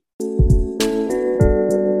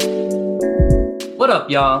up,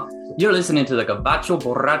 y'all? You're listening to the Gabacho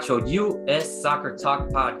Borracho U.S. Soccer Talk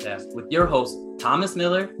podcast with your hosts, Thomas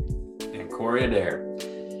Miller and Corey Adair.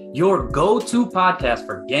 Your go-to podcast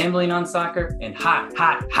for gambling on soccer and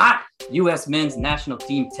hot U.S. men's national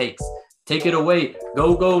team takes. Take it away.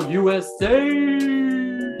 Go, go, USA!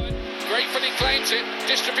 Gratefully claims it.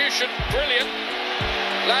 Distribution, brilliant.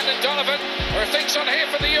 Landon Donovan, there are things on here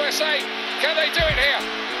for the USA. Can they do it here?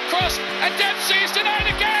 Cross, and Dempsey is denied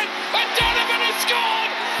again, and Donovan has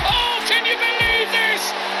scored! Oh, can you believe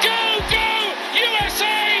this? Go, go,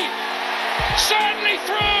 USA! Certainly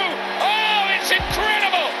through! Oh, it's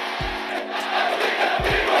incredible!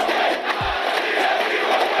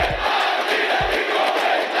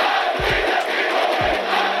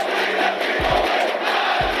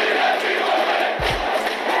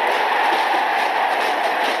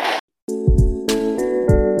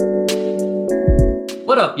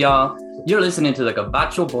 What up, y'all? You're listening to the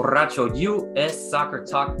Gabacho Borracho U.S. Soccer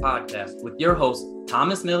Talk podcast with your hosts,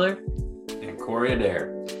 Thomas Miller and Corey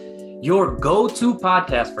Adair. Your go-to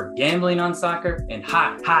podcast for gambling on soccer and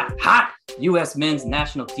hot U.S. men's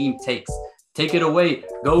national team takes. Take it away.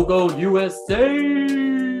 Go, go, USA!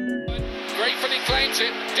 Gratefully claims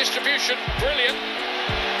it. Distribution, brilliant.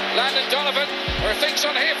 Landon Donovan, there are things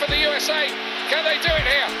on here for the USA. Can they do it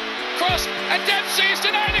here? Cross, and Dempsey is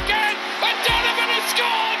denied again, and Donovan has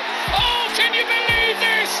scored! Oh, can you believe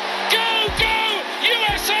this? Go, go,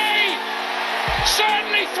 USA!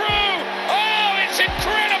 Certainly through! Oh, it's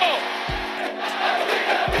incredible!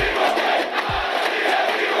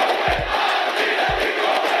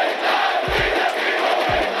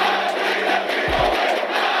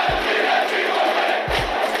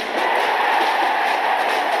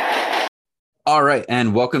 All right,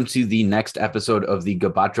 and welcome to the next episode of the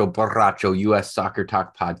Gabacho Borracho U.S. Soccer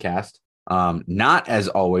Talk podcast. Not as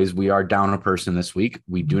always, we are down a person this week.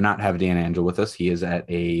 We do not have Dan Angel with us. He is at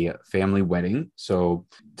a family wedding. So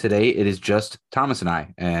today it is just Thomas and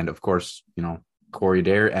I. And of course, you know, Corey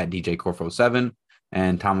Adair at DJ Corfo7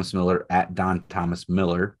 and Thomas Miller at Don Thomas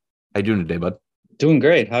Miller. How you doing today, bud? Doing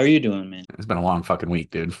great. How are you doing, man? It's been a long fucking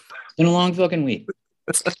week, dude. It's been a long fucking week.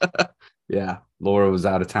 Yeah. Laura was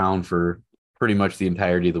out of town for pretty much the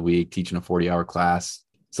entirety of the week, teaching a 40-hour class.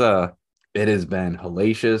 It has been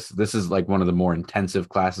hellacious. This is like one of the more intensive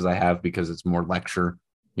classes I have because it's more lecture.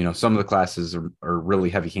 You know, some of the classes are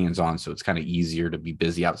really heavy hands-on, so it's kind of easier to be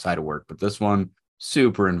busy outside of work. But this one,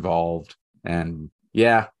 super involved. And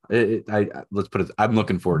yeah, let's put it, I'm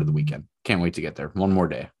looking forward to the weekend. Can't wait to get there. One more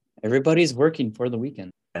day. Everybody's working for the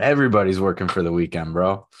weekend. Everybody's working for the weekend,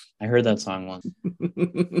 bro. I heard that song once.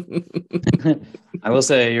 I will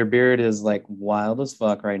say your beard is like wild as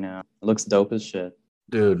fuck right now. It looks dope as shit.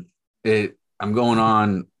 Dude, I'm going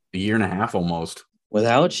on a year and a half almost.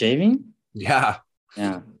 Without shaving? Yeah.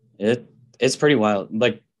 Yeah. It's pretty wild.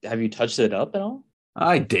 Like, have you touched it up at all?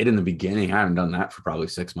 I did in the beginning. I haven't done that for probably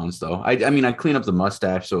 6 months though. I mean, I clean up the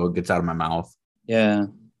mustache so it gets out of my mouth. Yeah.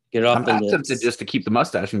 Get it off the I'm lips. tempted just to keep the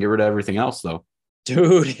mustache and get rid of everything else though.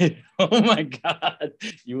 Dude, oh my God.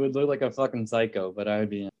 You would look like a fucking psycho, but I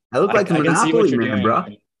would be. I look like a Monopoly man, bro.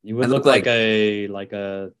 You would look like a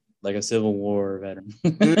Civil War veteran.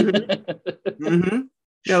 Mm-hmm.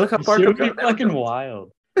 Yeah, look how far you're fucking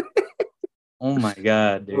wild. Oh my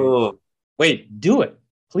God, dude. Oh. Wait, do it.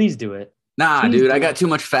 Please do it. Nah, Please dude, I got too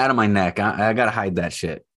much fat on my neck. I gotta hide that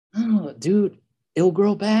shit. Oh, dude, it'll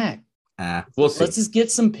grow back. We'll see. Let's just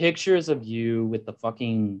get some pictures of you with the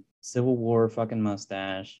fucking Civil War fucking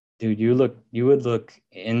mustache. Dude, you would look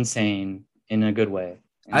insane in a good way.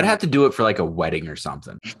 I'd have to do it for like a wedding or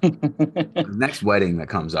something. The next wedding that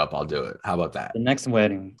comes up, I'll do it. How about that? The next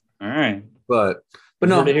wedding. All right. But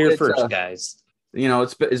no, heard it here first, guys. You know,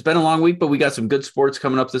 it's been a long week, but we got some good sports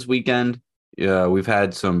coming up this weekend. Yeah, we've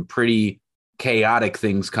had some pretty chaotic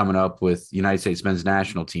things coming up with United States men's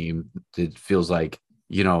national team. It feels like,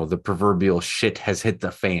 you know, the proverbial shit has hit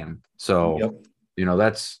the fan. So, Yep. You know,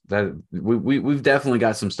 we've definitely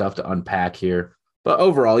got some stuff to unpack here. But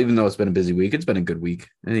overall, even though it's been a busy week, it's been a good week.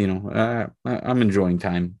 And, you know, I'm enjoying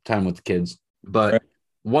time with the kids. But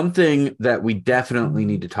one thing that we definitely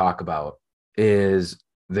need to talk about is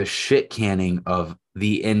the shit canning of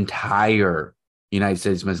the entire United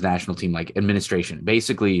States men's national team, like administration.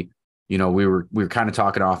 Basically, you know, we were kind of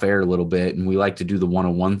talking off air a little bit, and we like to do the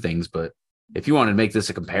one-on-one things. But if you want to make this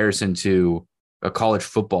a comparison to a college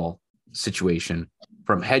football situation,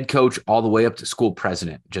 from head coach all the way up to school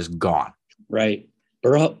president, just gone. Right.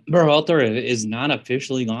 Berhalter is not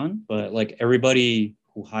officially gone, but like everybody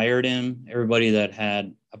who hired him, everybody that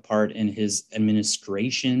had a part in his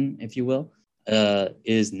administration, if you will,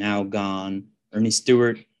 is now gone. Ernie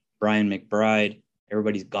Stewart, Brian McBride,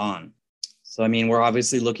 everybody's gone. So I mean, we're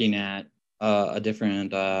obviously looking at a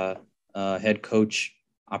different head coach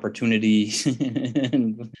opportunity,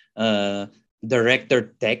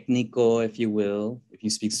 director técnico, if you will, if you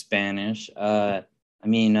speak Spanish. Ernie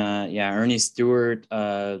Stewart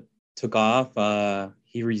took off.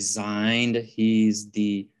 He resigned. He's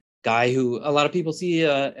the guy who a lot of people see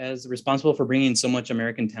as responsible for bringing so much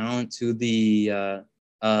American talent to the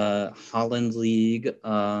Holland League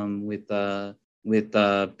with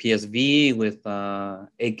PSV, with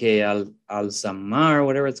AK Al-Samar,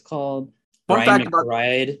 whatever it's called. Brian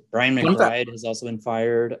McBride has also been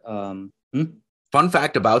fired. Fun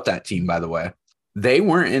fact about that team, by the way, they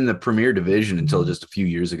weren't in the Premier Division until just a few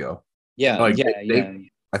years ago.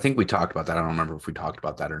 I think we talked about that. I don't remember if we talked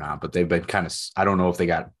about that or not, but they've been kind of, I don't know if they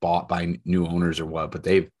got bought by new owners or what, but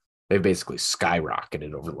they've basically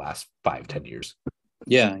skyrocketed over the last 5-10 years.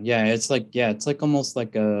 Yeah. It's like almost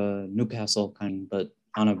like a Newcastle kind, but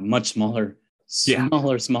on a much smaller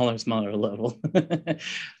level.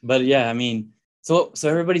 But yeah, I mean, so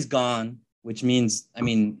everybody's gone, which means, I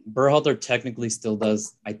mean, Berhalter technically still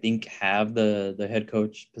does, I think, have the head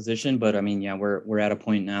coach position, but I mean, yeah, we're at a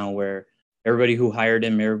point now where everybody who hired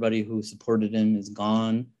him, everybody who supported him is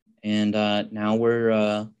gone, and now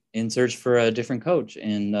we're in search for a different coach,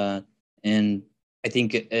 and I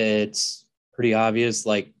think it's pretty obvious,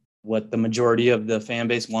 like, what the majority of the fan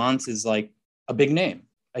base wants is like a big name,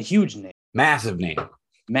 a huge name, massive name.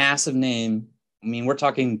 I mean, we're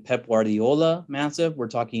talking Pep Guardiola, massive. We're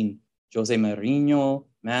talking Jose Mourinho,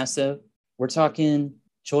 massive. We're talking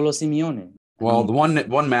Cholo Simeone. Well, the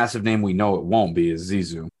one massive name we know it won't be is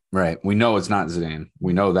Zizou. Right. We know it's not Zidane.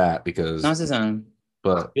 We know that because... Not Zidane.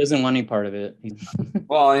 But he doesn't want any part of it.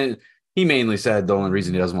 Well, he mainly said the only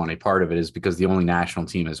reason he doesn't want any part of it is because the only national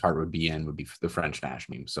team his heart would be in would be the French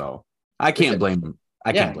national team. So I can't blame him.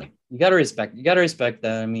 I can't blame him. You got to respect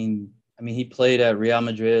that. I mean, he played at Real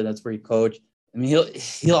Madrid. That's where he coached. I mean,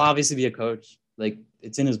 he'll obviously be a coach. Like,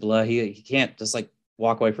 it's in his blood. He can't just like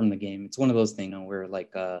walk away from the game. It's one of those things where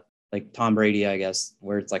like Tom Brady, I guess,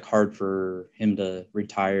 where it's like hard for him to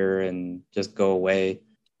retire and just go away.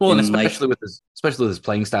 Well, and especially with his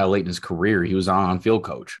playing style late in his career, he was on-field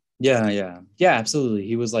coach. Yeah, absolutely.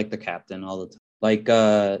 He was like the captain all the time. Like,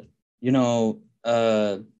 I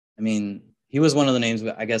mean, he was one of the names,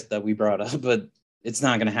 I guess, that we brought up, but it's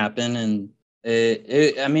not going to happen. And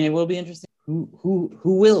it will be interesting. Who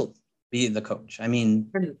will be the coach? I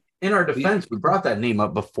mean, in our defense, we brought that name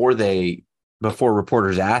up before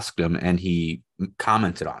reporters asked him, and he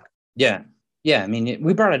commented on it. Yeah. I mean,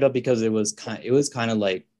 we brought it up because it was kind of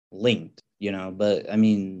like linked, But I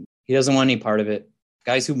mean, he doesn't want any part of it.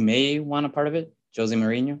 Guys who may want a part of it, Jose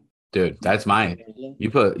Mourinho. Dude, that's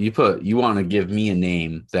you want to give me a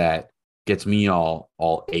name that gets me all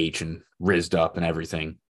H and rizzed up and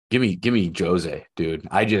everything. Give me Jose, dude.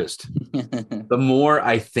 The more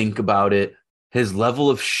I think about it, his level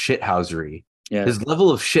of shithousery. Yeah. His level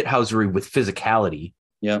of shithousery with physicality.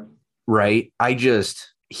 Yeah. Right.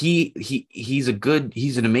 He's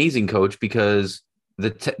an amazing coach because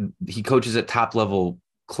he coaches at top level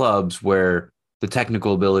clubs where the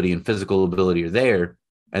technical ability and physical ability are there.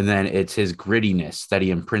 And then it's his grittiness that he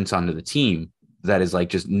imprints onto the team that is like,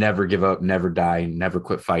 just never give up, never die, never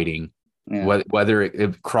quit fighting. Yeah. Whether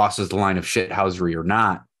it crosses the line of shithousery or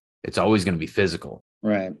not, it's always going to be physical.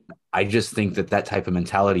 Right. I just think that type of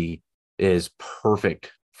mentality is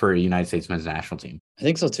perfect for a United States men's national team. I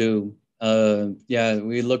think so too.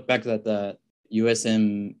 We look back at the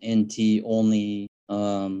USMNT only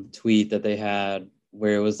tweet that they had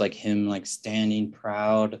where it was like him like standing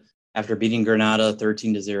proud after beating Granada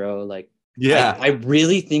 13-0. Like, yeah, I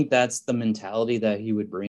really think that's the mentality that he would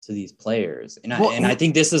bring to these players. And I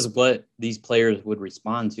think this is what these players would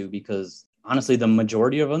respond to, because honestly, the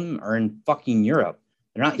majority of them are in fucking Europe.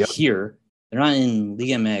 They're not here. They're not in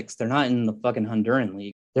Liga MX. They're not in the fucking Honduran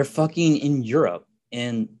league. They're fucking in Europe.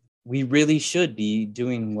 And we really should be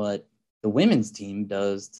doing what the women's team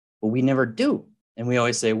does, but we never do. And we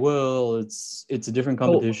always say, well, it's a different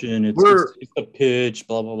competition. It's the pitch,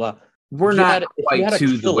 blah, blah, blah. We're not quite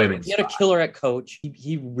to the women's. If you had a killer at coach,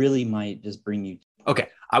 he really might just bring you. Okay.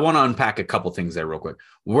 I want to unpack a couple things there real quick.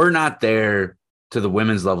 We're not there to the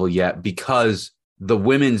women's level yet because the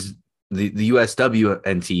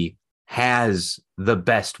USWNT has the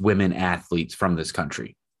best women athletes from this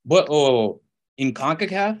country. What? Oh, in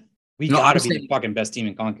CONCACAF? We gotta be the fucking best team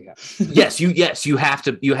in CONCACAF. yes, you have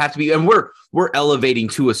to be, and we're elevating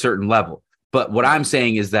to a certain level. But what I'm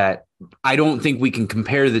saying is that I don't think we can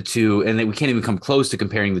compare the two, and that we can't even come close to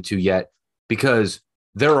comparing the two yet, because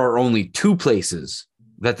there are only two places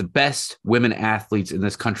that the best women athletes in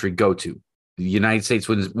this country go to: the United States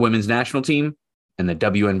women's national team and the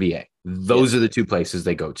WNBA. Those are the two places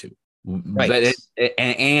they go to. Right.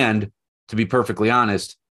 And to be perfectly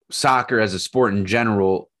honest, soccer as a sport in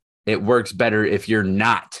general, it works better if you're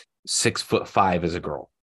not 6'5" as a girl.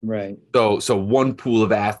 Right. So one pool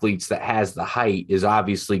of athletes that has the height is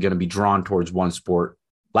obviously going to be drawn towards one sport,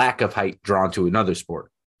 lack of height drawn to another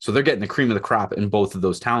sport. So they're getting the cream of the crop in both of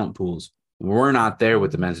those talent pools. We're not there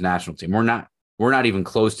with the men's national team. We're not even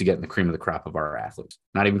close to getting the cream of the crop of our athletes.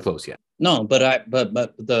 Not even close yet. No, but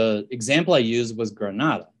the example I used was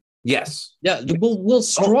Granada. Yes. Yeah, we'll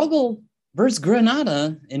struggle versus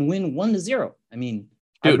Granada and win 1-0. I mean,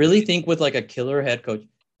 dude, I really think with like a killer head coach,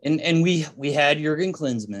 and we had Jurgen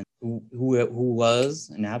Klinsmann, who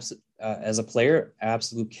was an as a player,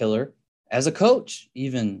 absolute killer. As a coach,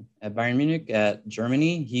 even at Bayern Munich, at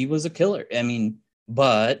Germany, he was a killer. I mean,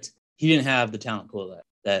 but he didn't have the talent pool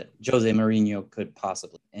that Jose Mourinho could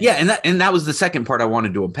possibly. And that was the second part I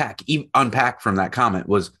wanted to unpack from that comment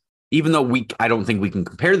was, even though I don't think we can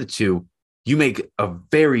compare the two, you make a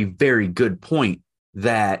very, very good point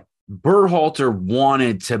that Berhalter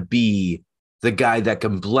wanted to be the guy that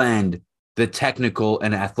can blend the technical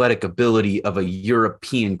and athletic ability of a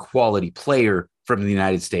European quality player from the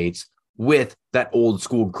United States with that old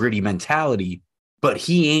school gritty mentality, but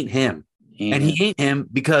he ain't him. And he ain't him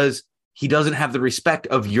because he doesn't have the respect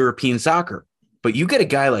of European soccer. But you get a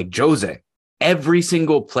guy like Jose, every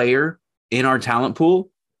single player in our talent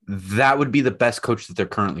pool, that would be the best coach that they're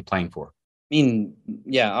currently playing for. I mean,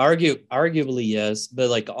 yeah, arguably yes,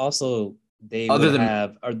 but like also they would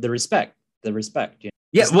have the respect. The respect.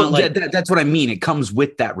 Yeah, well, that's what I mean. It comes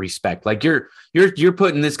with that respect. Like you're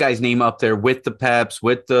putting this guy's name up there with the Peps,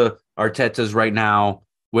 with the Artetas right now,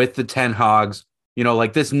 with the Ten Hags. You know,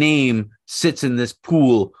 like this name sits in this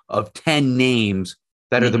pool of 10 names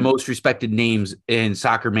that are the most respected names in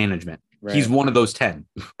soccer management. Right. He's one of those 10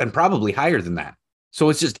 and probably higher than that. So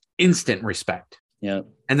it's just instant respect. Yeah.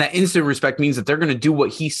 And that instant respect means that they're going to do what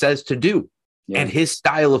he says to do. Yeah. And his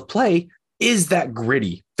style of play is that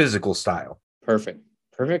gritty physical style. Perfect.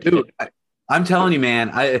 Dude, I'm telling you, man,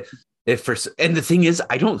 and the thing is,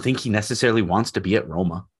 I don't think he necessarily wants to be at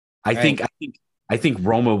Roma. I think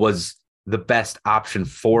Roma was the best option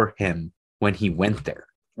for him when he went there.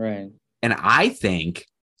 Right. And I think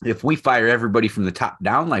if we fire everybody from the top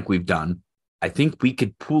down like we've done, I think we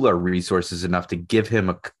could pool our resources enough to give him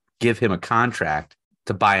a contract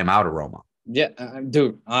to buy him out of Roma. Yeah,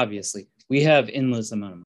 dude, obviously. We have endless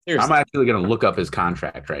amount of money. Seriously. I'm actually going to look up his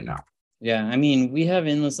contract right now. Yeah, I mean, we have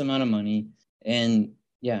endless amount of money. And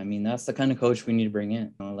yeah, I mean, that's the kind of coach we need to bring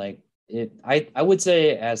in. I would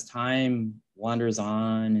say as time wanders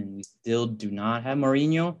on and we still do not have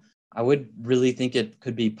Mourinho, I would really think it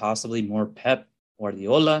could be possibly more Pep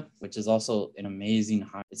Guardiola, which is also an amazing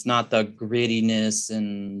hire. It's not the grittiness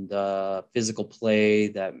and the physical play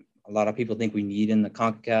that a lot of people think we need in the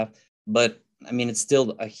CONCACAF. But I mean, it's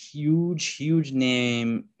still a huge, huge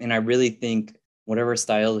name. And I really think whatever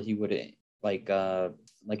style he would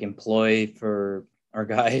employ for our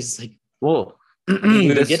guys, we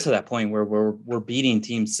would get to that point where we're beating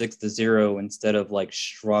teams 6-0 instead of like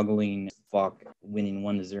struggling, winning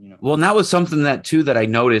 1-0. You know? Well, and that was something that I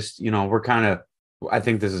noticed. You know, we're kind of. I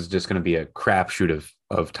think this is just going to be a crapshoot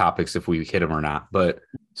of topics if we hit them or not. But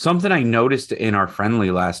something I noticed in our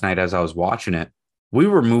friendly last night as I was watching it, we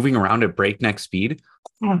were moving around at breakneck speed,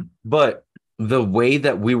 but the way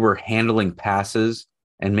that we were handling passes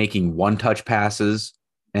and making one-touch passes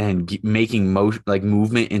and making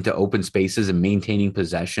movement into open spaces and maintaining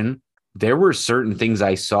possession, there were certain things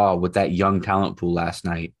I saw with that young talent pool last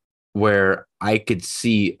night where I could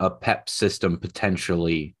see a Pep system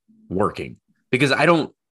potentially working. Because I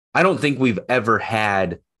don't think we've ever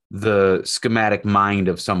had the schematic mind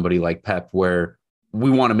of somebody like Pep where we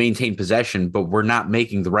want to maintain possession, but we're not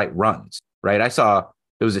making the right runs, right? I saw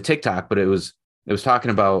it was a TikTok, but it was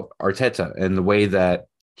talking about Arteta and the way that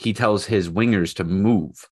he tells his wingers to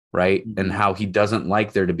move, right? Mm-hmm. And how he doesn't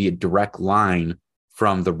like there to be a direct line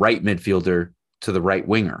from the right midfielder to the right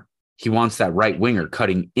winger. He wants that right winger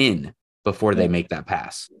cutting in before they make that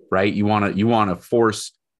pass, right? You want to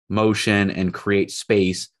force motion and create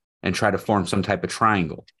space and try to form some type of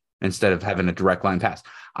triangle instead of having a direct line pass.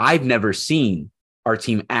 I've never seen our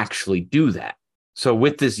team actually do that. So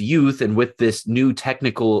with this youth and with this new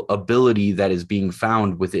technical ability that is being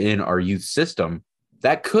found within our youth system,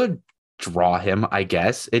 that could draw him, I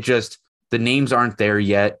guess. It just, the names aren't there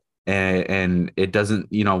yet. And it doesn't,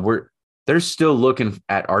 they're still looking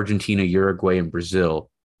at Argentina, Uruguay, and Brazil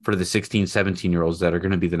for the 16, 17-year-olds that are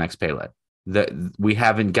going to be the next Pele. That we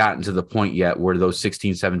haven't gotten to the point yet where those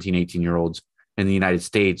 16, 17, 18-year-olds in the United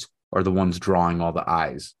States are the ones drawing all the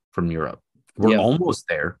eyes from Europe. We're almost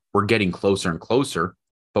there. We're getting closer and closer,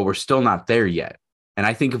 but we're still not there yet. And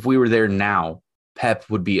I think if we were there now, Pep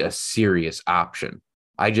would be a serious option.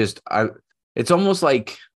 It's almost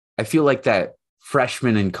like I feel like that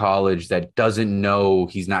freshman in college that doesn't know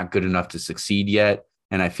he's not good enough to succeed yet.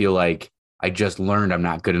 And I feel like I just learned I'm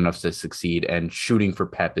not good enough to succeed, and shooting for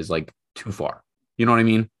Pep is like too far. You know what I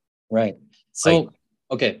mean? Right. So,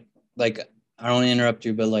 okay. Like, I don't want to interrupt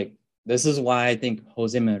you, but like, this is why I think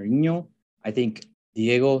Jose Mourinho, I think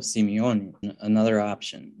Diego Simeone, another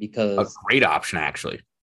option, because a great option, actually.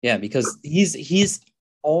 Yeah, because he's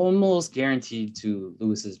almost guaranteed to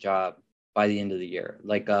lose his job by the end of the year.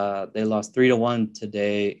 Like, they lost 3-1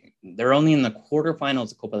 today. They're only in the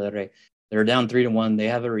quarterfinals of Copa del Rey. They're down 3-1. They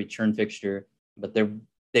have a return fixture, but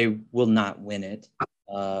they will not win it.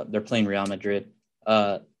 They're playing Real Madrid.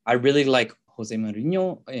 I really like Jose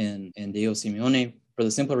Mourinho and Diego Simeone for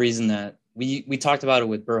the simple reason that we talked about it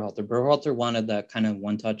with Berhalter. Berhalter wanted that kind of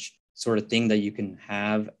one-touch sort of thing that you can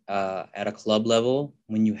have at a club level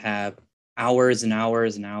when you have hours and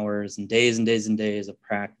hours and hours and days and days and days of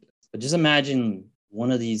practice. But just imagine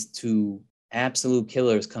one of these two absolute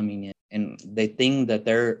killers coming in, and the thing that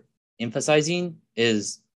they're emphasizing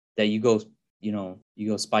is that you go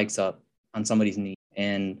spikes up on somebody's knee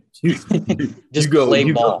and just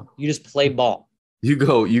play ball. You just play ball. You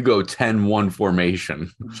go 10-1 formation.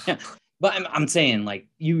 Yeah. But I'm saying, like,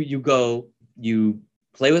 you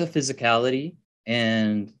play with a physicality,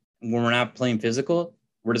 and when we're not playing physical,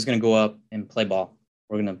 we're just going to go up and play ball.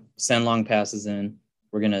 We're going to send long passes in.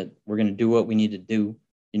 We're going to do what we need to do.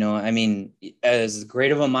 You know, I mean, as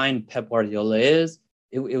great of a mind Pep Guardiola is,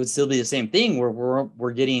 it would still be the same thing where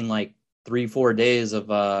we're getting like 3-4 days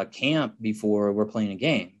of camp before we're playing a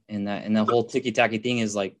game. And that whole ticky-tacky thing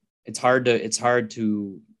is like, it's hard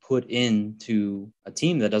to put into a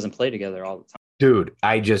team that doesn't play together all the time. Dude,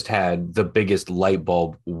 I just had the biggest light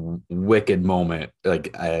bulb wicked moment.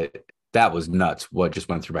 Like, that was nuts what just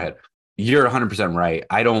went through my head. You're 100% right.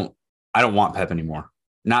 I don't want Pep anymore.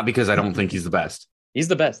 Not because I don't think he's the best. He's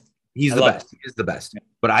the best. He's the best. He is the best. Yeah.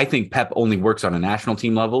 But I think Pep only works on a national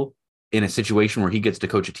team level in a situation where he gets to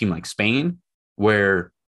coach a team like Spain,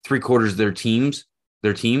 where 3/4 of their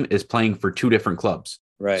team is playing for two different clubs.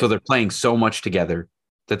 Right. So they're playing so much together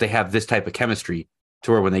that they have this type of chemistry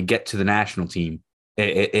to where when they get to the national team,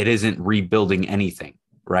 it isn't rebuilding anything,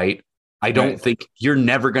 right? I don't think you're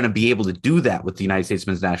never going to be able to do that with the United States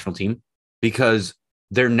men's national team, because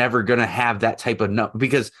they're never going to have that type of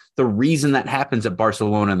because the reason that happens at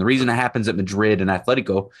Barcelona and the reason it happens at Madrid and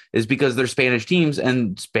Atletico is because they're Spanish teams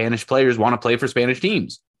and Spanish players want to play for Spanish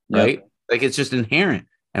teams, right? Yep. Like, it's just inherent.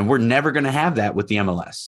 And we're never going to have that with the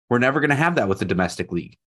MLS. We're never going to have that with the domestic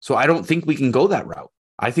league. So I don't think we can go that route.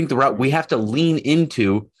 I think the route we have to lean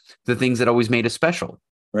into the things that always made us special.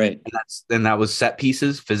 Right. And that was set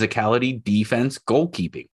pieces, physicality, defense,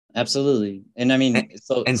 goalkeeping. Absolutely. And I mean,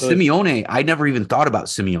 Simeone, I never even thought about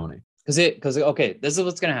Simeone. Because okay, this is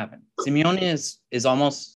what's going to happen. Simeone is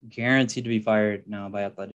almost guaranteed to be fired now by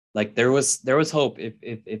Atletico. Like, there was hope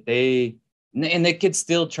if they, and they could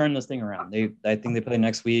still turn this thing around. I think they play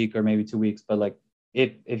next week or maybe 2 weeks, but like,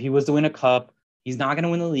 if he was to win a cup, he's not going to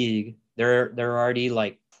win the league. They're already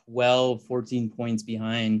like 12, 14 points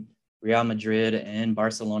behind Real Madrid and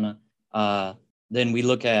Barcelona. Then we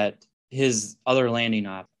look at his other landing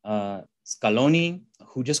off, Scaloni,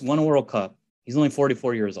 who just won a World Cup. He's only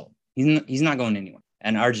 44 years old. He's not going anywhere.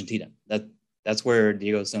 And Argentina, that's where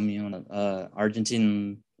Diego Simeone,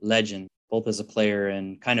 Argentine legend, both as a player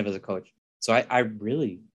and kind of as a coach. So I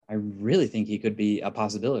really think he could be a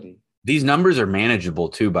possibility. These numbers are manageable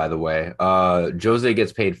too, by the way. Jose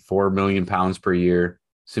gets paid £4 million per year.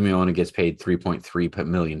 Simeone gets paid £3.3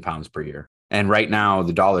 million per year. And right now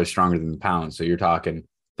the dollar is stronger than the pound. So you're talking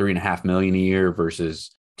 $3.5 million a year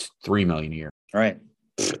versus $3 million a year. All right.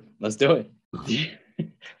 Let's do it.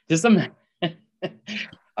 Just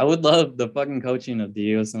I would love the fucking coaching of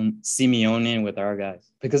Diego Simeone with our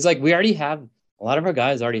guys, because like we already have a lot of our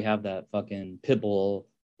guys already have that fucking pit bull,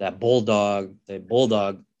 that bulldog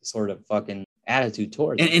sort of fucking attitude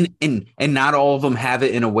towards and not all of them have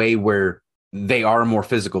it in a way where they are a more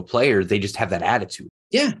physical player. They just have that attitude.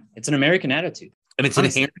 Yeah, it's an American attitude, and it's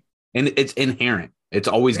inherent. It's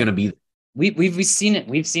always going to be. We've seen it.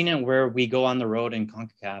 We've seen it where we go on the road in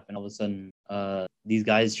CONCACAF, and all of a sudden, these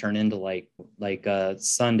guys turn into like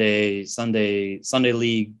Sunday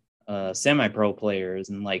league semi-pro players,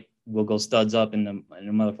 and like we'll go studs up in the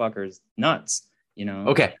motherfuckers nuts. You know.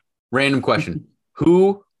 Okay. Random question: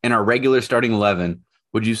 who in our regular starting 11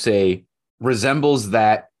 would you say resembles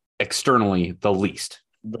that externally the least?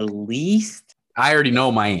 The least? I already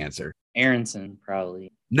know my answer. Aronson,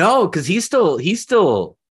 probably. No, because he'll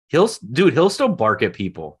still bark at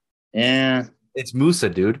people. Yeah. It's Musa,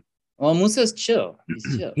 dude. Well, Musa's chill.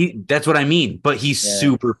 He's chill. That's what I mean. But he's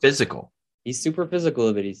super physical. He's super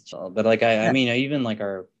physical, but he's chill. But like I mean, even like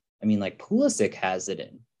Pulisic has it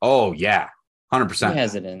in. Oh yeah, 100%. He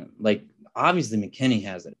has it in. Like obviously McKinney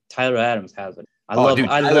has it. Tyler Adams has it. I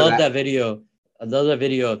Tyler love that video. I love that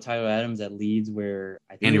video of Tyler Adams at Leeds where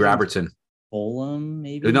I think Andy Robertson. Fulham,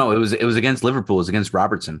 maybe. No, it was against Liverpool. It was against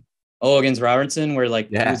Robertson. Oh, against Robertson, where like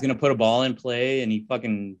he was gonna put a ball in play and he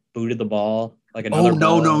fucking booted the ball like another.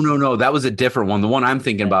 No. That was a different one. The one I'm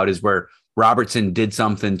thinking about is where Robertson did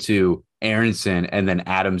something to Aronson and then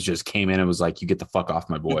Adams just came in and was like, "You get the fuck off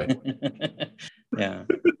my boy." Yeah,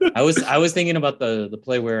 I was thinking about the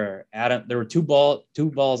play where there were two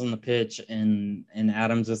balls on the pitch and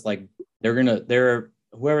Adams just like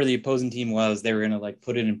whoever the opposing team was, they were gonna like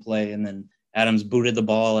put it in play and then Adams booted the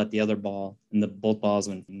ball at the other ball and both balls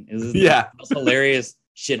went. It was the most hilarious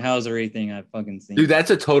shithousery thing I've fucking seen. Dude,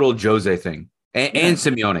 that's a total Jose thing. And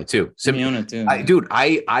Simeone too. Simeone too.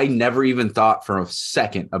 I never even thought for a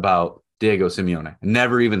second about Diego Simeone.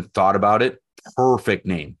 Never even thought about it. Perfect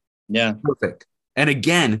name. Yeah. Perfect. And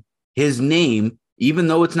again, his name, even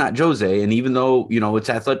though it's not Jose and even though, it's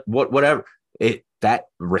athletic, whatever, that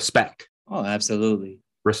respect. Oh, absolutely.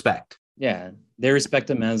 Respect. Yeah. They respect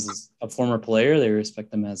him as a former player. They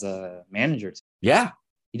respect him as a manager. Yeah.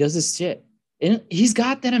 He does his shit. And he's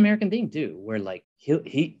got that American thing too, where like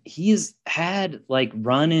he's had like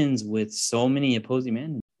run-ins with so many opposing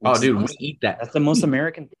managers. Oh, dude, we eat that. That's the most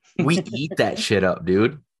American thing. We eat that shit up,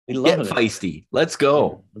 dude. We love it. Feisty. Let's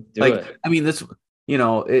go. Yeah, let's do it. I mean,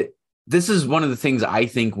 this is one of the things I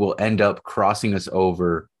think will end up crossing us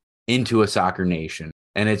over into a soccer nation.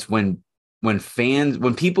 And it's when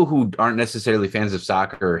people who aren't necessarily fans of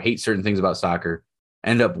soccer or hate certain things about soccer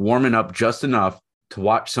end up warming up just enough to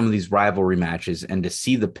watch some of these rivalry matches and to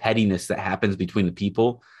see the pettiness that happens between the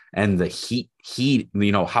people and the heat,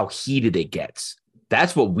 how heated it gets.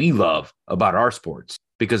 That's what we love about our sports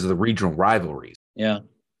because of the regional rivalries. Yeah.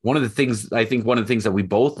 One of the things that we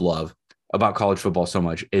both love about college football so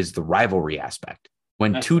much is the rivalry aspect.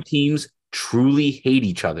 When two teams truly hate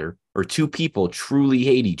each other or two people truly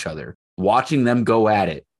hate each other, watching them go at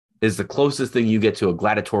it is the closest thing you get to a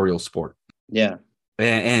gladiatorial sport. Yeah.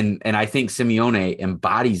 And I think Simeone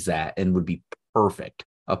embodies that and would be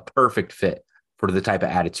a perfect fit for the type of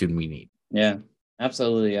attitude we need. Yeah,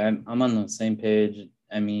 absolutely. I'm on the same page.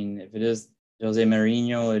 I mean, if it is Jose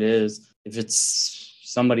Mourinho, it is. If it's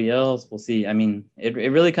somebody else, we'll see. I mean, it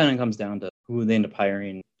really kind of comes down to who they end up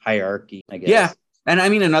hiring, hierarchy, I guess. Yeah. And I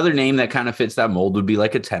mean, another name that kind of fits that mold would be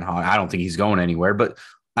like a Ten Hag. I don't think he's going anywhere, but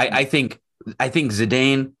I think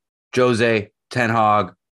Zidane, Jose, Ten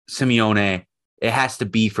Hag, Simeone, it has to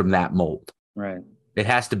be from that mold. Right. It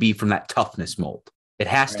has to be from that toughness mold. It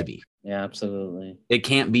has to be. Yeah, absolutely. It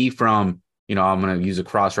can't be from, I'm going to use a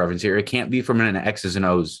cross reference here. It can't be from an X's and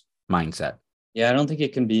O's mindset. Yeah, I don't think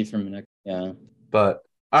it can be from an X. Yeah. But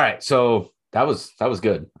all right, so that was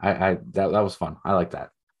good. That was fun. I like that.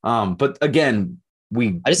 But again,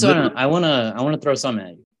 I want to throw something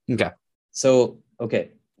at you. Okay. So,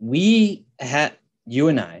 you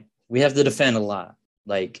and I, we have to defend a lot.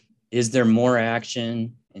 Like, is there more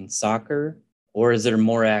action in soccer or is there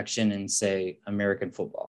more action in, say, American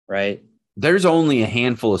football, right? There's only a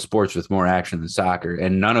handful of sports with more action than soccer,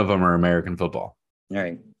 and none of them are American football. All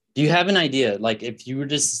right. Do you have an idea, like if you were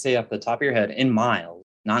just to say off the top of your head in miles,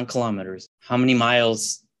 not kilometers, how many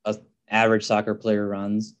miles an average soccer player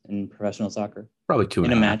runs in professional soccer? Probably 2.5.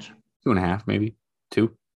 In a match? 2.5, maybe.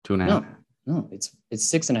 2.5. No, it's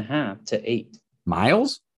 6.5 to 8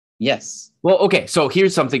 miles. Yes. Well, okay. So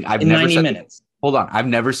here's something I've in never 90 said. Minutes. Hold on. I've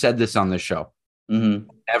never said this on this show. Mm-hmm.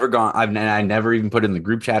 I never even put it in the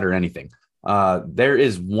group chat or anything. There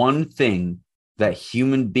is one thing that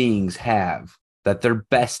human beings have that they're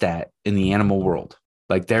best at in the animal world.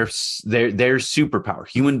 Like their superpower,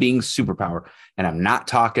 human beings' superpower. And I'm not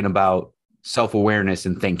talking about self-awareness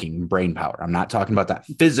and thinking and brain power. I'm not talking about that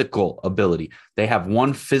physical ability. They have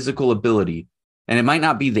one physical ability, and it might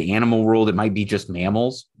not be the animal world. It might be just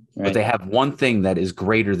mammals, right. But they have one thing that is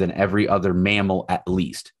greater than every other mammal at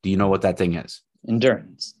least. Do you know what that thing is?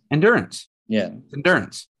 Endurance. Yeah.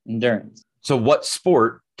 Endurance. So what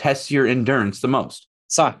sport tests your endurance the most?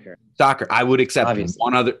 Soccer. I would accept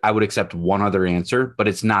one other answer, but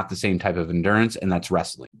it's not the same type of endurance, and that's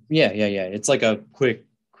wrestling. Yeah. It's like a quick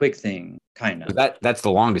thing, kind of. That's the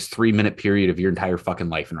longest 3-minute period of your entire fucking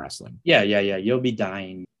life in wrestling. Yeah. You'll be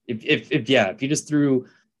dying if you just threw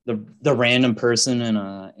the random person in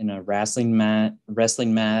a wrestling mat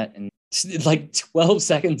and like 12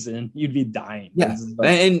 seconds in, you'd be dying. Yeah. Like,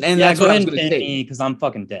 and yeah, that's go what I ahead was and going to pin say. me because I'm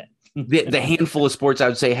fucking dead. The handful of sports I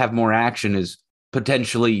would say have more action is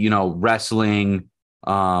potentially, you know, wrestling,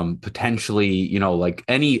 potentially, you know, like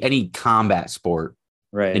any combat sport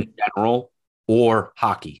Right. in general, or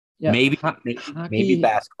hockey. Yeah, Maybe hockey,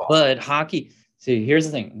 basketball. but hockey. See, here's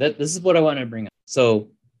the thing. This is what I want to bring up. So,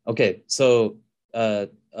 okay, so a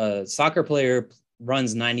soccer player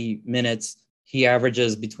runs 90 minutes. He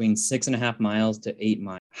averages between 6.5 miles to 8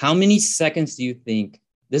 miles. How many seconds do you think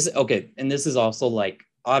this? Okay, and this is also like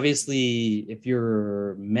obviously if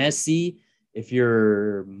you're Messi, if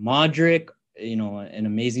you're Modric, you know, an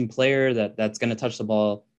amazing player that's going to touch the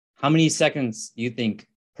ball. How many seconds do you think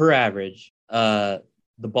per average?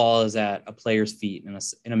 The ball is at a player's feet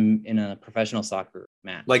in a professional soccer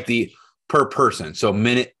match. Like the per person. So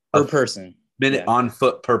minute per person. Minute on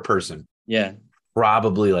foot per person. Yeah.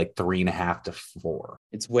 Probably like 3.5 to 4.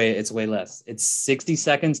 It's way less. It's 60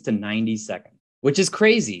 seconds to 90 seconds, which is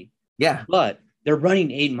crazy. Yeah. But they're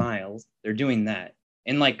running 8 miles. They're doing that.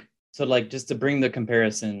 And like, so like just to bring the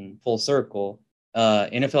comparison full circle,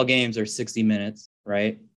 NFL games are 60 minutes,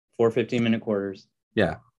 right? 4 15-minute quarters.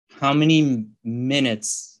 Yeah. How many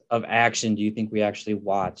minutes of action do you think we actually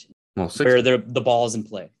watch Well, where the ball is in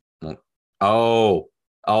play? Oh,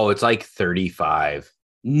 it's like 35.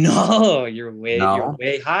 No, you're way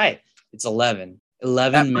high. It's 11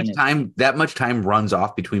 minutes. That much time runs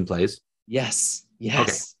off between plays. Yes.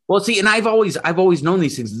 Okay. Well, see, and I've always known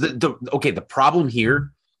these things. The problem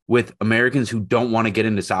here with Americans who don't want to get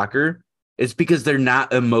into soccer is because they're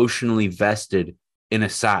not emotionally vested in a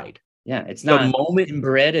side. Yeah, it's not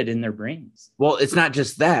embedded in their brains. Well, it's not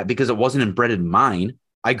just that, because it wasn't embedded in mine.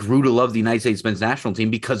 I grew to love the United States men's national team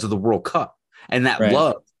because of the World Cup. And that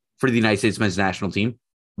love for the United States men's national team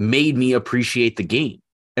made me appreciate the game.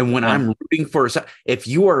 And when I'm rooting for a side, if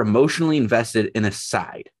you are emotionally invested in a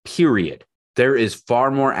side, period, there is far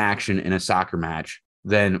more action in a soccer match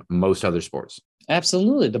than most other sports.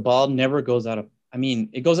 Absolutely. The ball never goes out of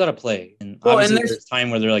it goes out of play. And obviously there's time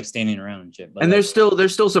where they're like standing around and shit. But and there's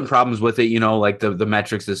still some problems with it, you know, like the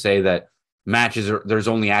metrics that say that there's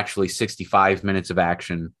only actually 65 minutes of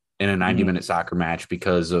action in a 90-minute soccer match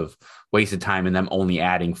because of wasted time and them only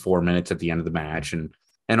adding 4 minutes at the end of the match and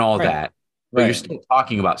all that. But you're still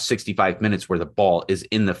talking about 65 minutes where the ball is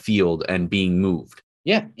in the field and being moved.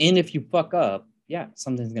 Yeah. And if you fuck up,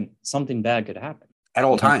 something bad could happen. At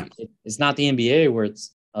all times. It's not the NBA where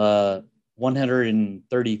it's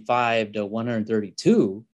 135 to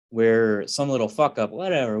 132, where some little fuck up,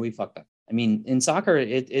 whatever, we fucked up. I mean, in soccer,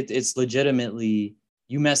 it's legitimately,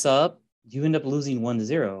 you mess up, you end up losing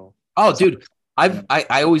 1-0. Oh, dude,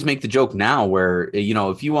 I always make the joke now where, you know,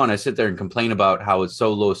 if you want to sit there and complain about how it's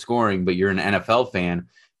so low scoring, but you're an NFL fan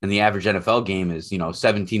and the average NFL game is, you know,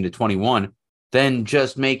 17 to 21, then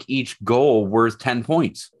just make each goal worth 10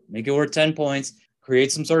 points. Make it worth 10 points.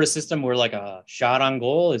 Create some sort of system where like a shot on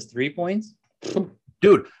goal is 3 points.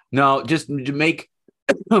 Dude, no, just make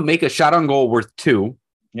a shot on goal worth 2.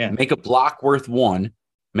 Yeah. Make a block worth 1.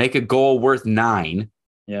 Make a goal worth 9.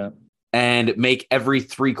 Yeah. And make every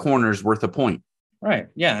 3 corners worth a point. Right.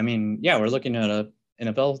 Yeah. I mean, yeah, we're looking at a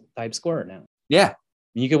NFL type score now. Yeah.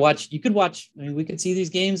 You could watch, I mean, we could see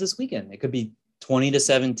these games this weekend. It could be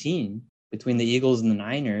 20-17 between the Eagles and the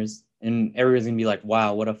Niners. And everyone's going to be like,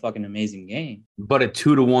 wow, what a fucking amazing game. But a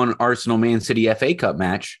 2-1 Arsenal Man City FA Cup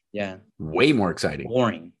match. Yeah. Way more exciting.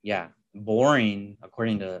 Boring. Yeah. Boring,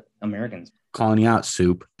 according to Americans. Calling you out,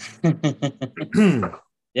 Soup.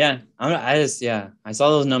 Yeah. I saw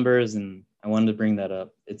those numbers and I wanted to bring that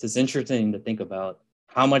up. It's just interesting to think about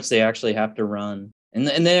how much they actually have to run. And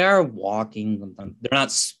they are walking. They're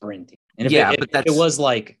not sprinting. And if it was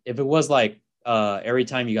like every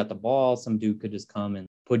time you got the ball, some dude could just come and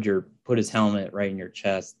put his helmet right in your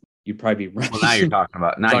chest. You'd probably be running. Well, now you're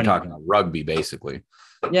talking about rugby, basically.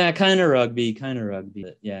 Yeah, kind of rugby.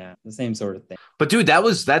 But yeah, the same sort of thing. But dude,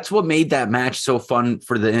 that's what made that match so fun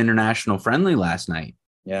for the international friendly last night.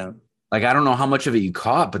 Yeah. Like, I don't know how much of it you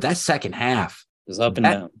caught, but that second half was up and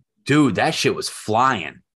down. Dude, that shit was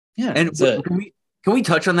flying. Yeah. And can we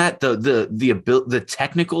touch on that? The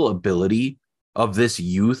technical ability of this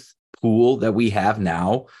youth pool that we have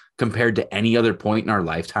now compared to any other point in our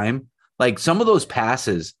lifetime. Like, some of those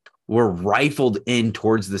passes were rifled in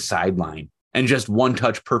towards the sideline and just one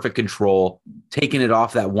touch, perfect control, taking it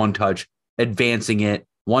off that one touch, advancing it,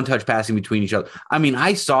 one touch passing between each other. I mean,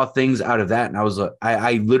 I saw things out of that and I was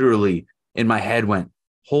I literally in my head went,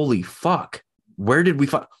 holy fuck, where did we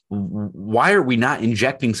find? Why are we not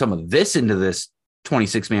injecting some of this into this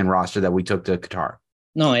 26-man roster that we took to Qatar?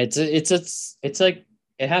 No, it's like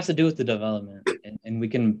it has to do with the development, and we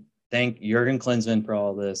can thank Jurgen Klinsmann for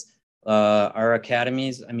all this. Our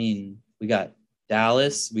academies, I mean, we got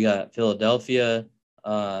Dallas, we got Philadelphia,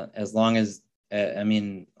 alongside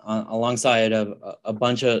of a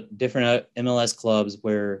bunch of different MLS clubs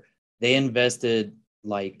where they invested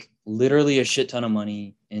like literally a shit ton of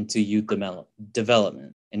money into youth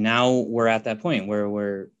development. And now we're at that point where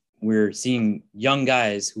we're seeing young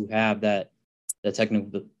guys who have the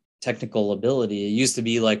technical ability. It used to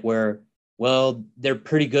be like well, they're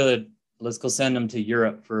pretty good. Let's go send them to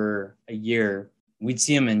Europe for a year. We'd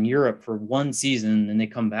see them in Europe for one season, and they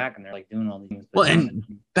come back and they're like doing all these things. Well,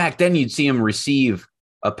 and back then you'd see them receive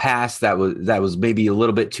a pass that was maybe a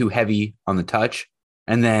little bit too heavy on the touch,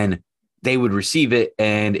 and then they would receive it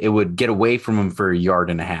and it would get away from them for a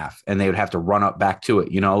yard and a half, and they would have to run up back to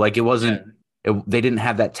it. Like it wasn't. Yeah. They didn't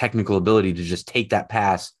have that technical ability to just take that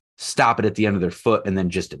pass, stop it at the end of their foot, and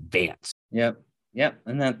then just advance. Yep,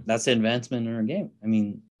 and that's the advancement in our game. I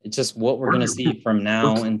mean, it's just what we're going to see from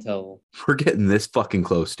now until we're getting this fucking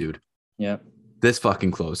close, dude. Yeah. This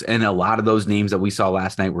fucking close. And a lot of those names that we saw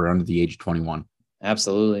last night were under the age of 21.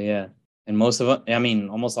 Absolutely. Yeah. And most of them, I mean,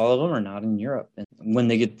 almost all of them are not in Europe. And when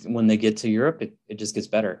they get to Europe, it just gets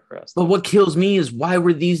better for us. But what kills me is why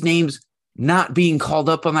were these names not being called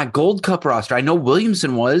up on that Gold Cup roster? I know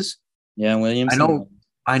Williamson was. Yeah. Williamson.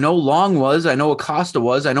 I know Long was. I know Acosta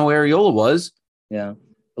was. I know Areola was. Yeah.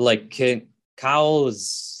 But like Cowell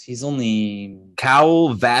he's only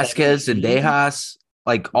Cowell, Vasquez, and Dejas,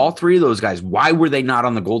 like all three of those guys. Why were they not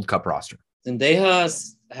on the Gold Cup roster? And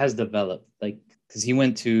Dejas has developed, like, because he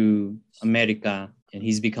went to America and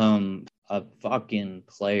he's become a fucking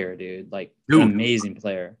player, dude. Like, an amazing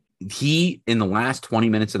player. He, in the last 20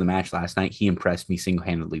 minutes of the match last night, he impressed me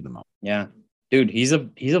single-handedly the most. Yeah, dude, he's a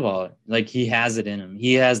baller. Like, he has it in him.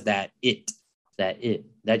 He has that you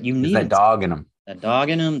need. That dog in him.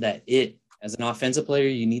 That it. As an offensive player,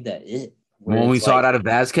 you need that it. When we saw it out of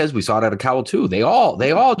Vasquez, we saw it out of Cowell too. They all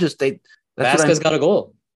Vasquez got a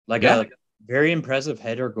goal. A very impressive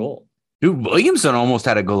header goal. Dude, Williamson almost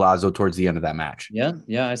had a golazo towards the end of that match.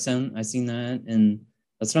 Yeah, I seen that, and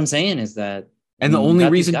that's what I'm saying is that. And the only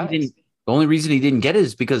reason he didn't get it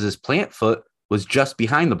is because his plant foot was just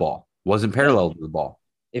behind the ball, wasn't parallel to the ball.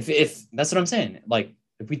 If that's what I'm saying, like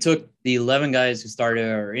if we took the 11 guys who started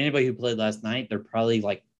or anybody who played last night, they're probably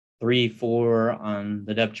like 3-4 on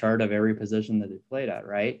the depth chart of every position that they played at,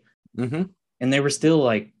 right? Mm-hmm. And they were still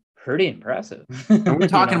like pretty impressive. And we're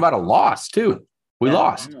talking about a loss too. We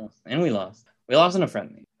lost. And we lost. We lost in a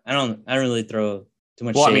friendly. I don't really throw too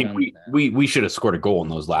much shade on that. We should have scored a goal in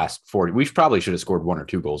those last 40. We probably should have scored 1 or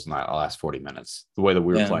 2 goals in that last 40 minutes, the way that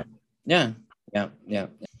we were playing. Yeah.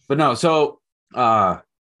 But no, so I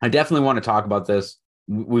definitely want to talk about this.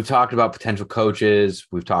 We've talked about potential coaches.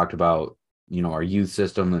 We've talked about, our youth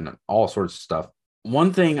system and all sorts of stuff.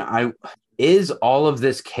 One thing is all of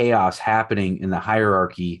this chaos happening in the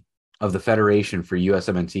hierarchy of the federation for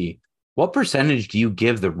USMNT. What percentage do you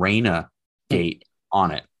give the Reyna gate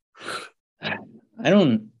on it? I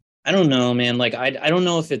don't know, man. Like, I don't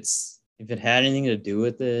know if it had anything to do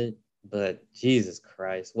with it, but Jesus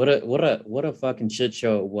Christ, what a fucking shit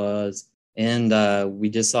show it was. And we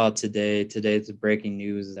just saw today it's breaking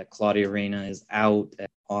news that Claudio Reyna is out at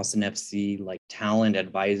Austin FC, like talent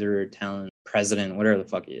advisor, talent president, whatever the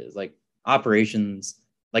fuck he is, like operations,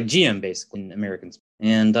 like GM basically in Americans.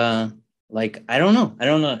 And like I don't know,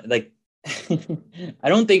 like I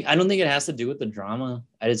don't think it has to do with the drama.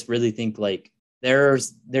 I just really think like there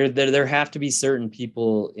have to be certain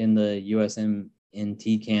people in the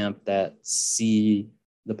USMNT camp that see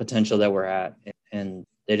the potential that we're at, and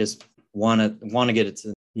they just want to get it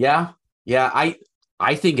to. Yeah.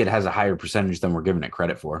 I think it has a higher percentage than we're giving it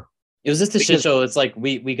credit for. It was just a shit show. It's like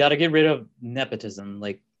we got to get rid of nepotism,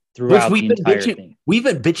 like throughout the entire thing. We've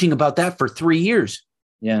been bitching about that for 3 years.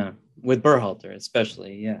 Yeah, with Berhalter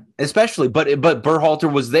especially. Yeah, especially, but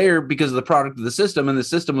Berhalter was there because of the product of the system, and the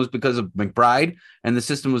system was because of McBride, and the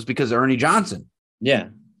system was because of Ernie Johnson. Yeah,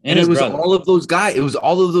 and it was brother. All of those guys. It was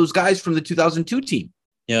all of those guys from the 2002 team.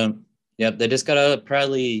 Yeah. They just gotta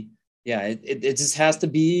probably. Yeah, it just has to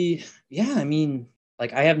be. Yeah, I mean,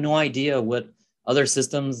 like I have no idea what other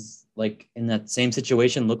systems like in that same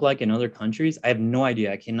situation look like in other countries. I have no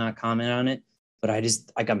idea. I cannot comment on it. But I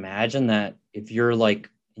just like imagine that if you're like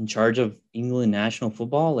in charge of England national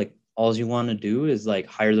football, like all you want to do is like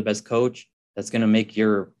hire the best coach that's gonna make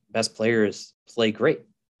your best players play great.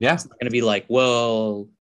 Yeah, it's not gonna be like, well,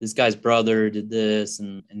 this guy's brother did this,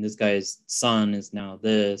 and this guy's son is now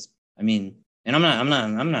this. I mean. And I'm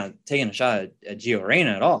not taking a shot at Gio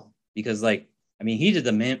Reyna at all, because like, I mean,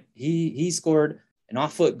 he scored an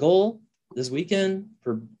off-foot goal this weekend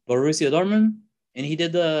for Borussia Dortmund. and he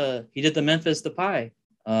did the Memphis Depay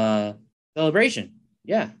celebration.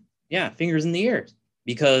 Yeah, fingers in the air,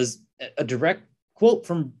 because a direct quote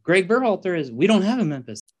from Greg Berhalter is, "We don't have a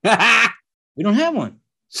Memphis. We don't have one."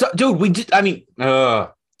 So, dude,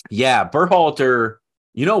 yeah, Berhalter.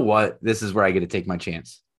 You know what? This is where I get to take my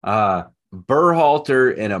chance.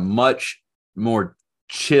 Berhalter, in a much more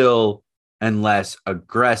chill and less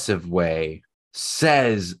aggressive way,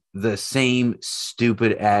 says the same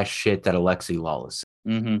stupid ass shit that Alexi Lawless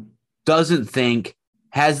doesn't think,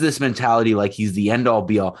 has this mentality like he's the end all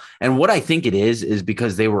be all. And what I think it is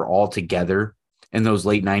because they were all together in those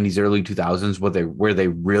late 90s, early 2000s, where they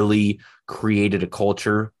really created a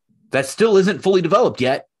culture that still isn't fully developed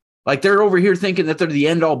yet. Like, they're over here thinking that they're the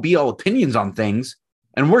end all be all opinions on things,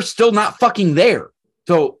 and we're still not fucking there.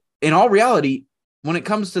 So in all reality, when it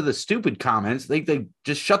comes to the stupid comments, they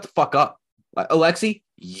just shut the fuck up. Alexi,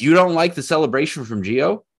 you don't like the celebration from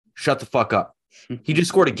Gio? Shut the fuck up. He just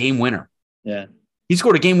scored a game winner. Yeah. He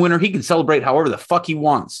scored a game winner. He can celebrate however the fuck he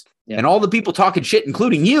wants. Yeah. And all the people talking shit,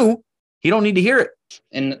 including you, he don't need to hear it.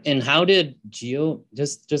 And how did Gio,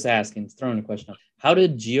 just asking, throwing a question out, how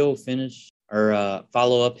did Gio finish or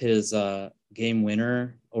follow up his game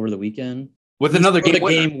winner over the weekend? With another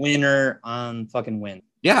game winner on fucking win.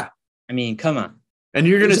 Yeah. I mean, come on. And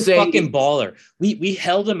you're going to say fucking baller. We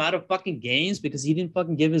held him out of fucking games because he didn't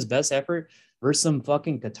fucking give his best effort versus some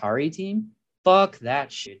fucking Qatari team. Fuck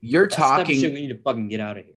that shit. That's talking shit we need to fucking get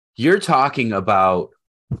out of here. You're talking about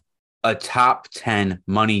a top 10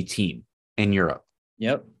 money team in Europe.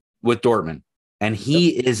 Yep. With Dortmund. And he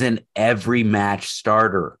is an every match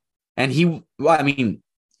starter. And he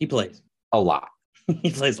plays a lot.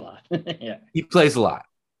 He plays a lot. Yeah. He plays a lot.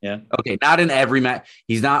 Yeah. Okay. Not in every match.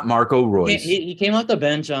 He's not Marco Reus. He came off the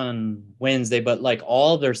bench on Wednesday, but like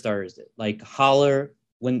all of their starters did. Like Haller,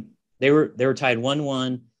 when they were tied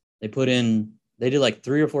 1-1, they did like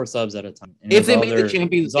 3 or 4 subs at a time. And if they made the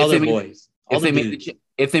Champions, if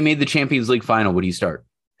they made the Champions League final, would he start?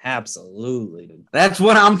 Absolutely. That's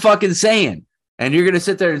what I'm fucking saying. And you're gonna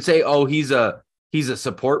sit there and say, "Oh, he's a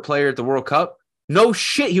support player at the World Cup." No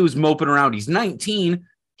shit, he was moping around. He's 19.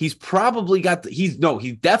 He's probably got he's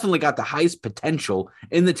definitely got the highest potential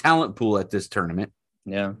in the talent pool at this tournament.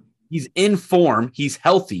 Yeah. He's in form. He's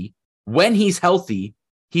healthy. When he's healthy,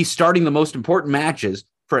 he's starting the most important matches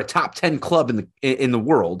for a top 10 club in the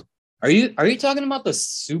world. Are you talking about the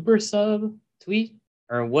super sub tweet?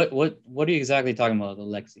 Or what are you exactly talking about,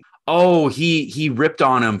 Alexi? Oh, he ripped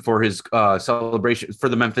on him for his celebration for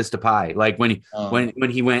the Memphis Depay. Like when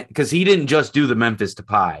he went, because he didn't just do the Memphis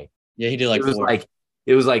Depay. Yeah, he did like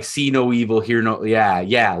it was like see no evil, hear no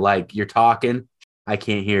like you're talking, I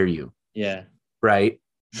can't hear you. Yeah. Right.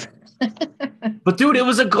 But dude, it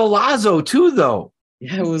was a golazo too, though.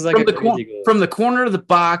 Yeah, it was like from the corner of the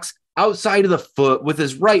box, outside of the foot, with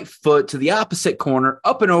his right foot to the opposite corner,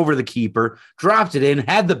 up and over the keeper, dropped it in,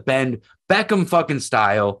 had the bend, Beckham fucking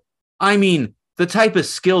style. I mean, the type of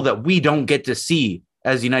skill that we don't get to see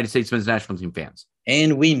as United States men's national team fans.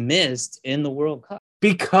 And we missed in the World Cup.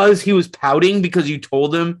 Because he was pouting because you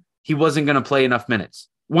told him he wasn't going to play enough minutes.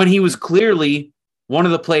 When he was clearly one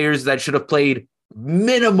of the players that should have played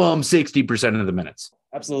minimum 60% of the minutes.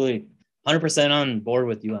 Absolutely. 100% on board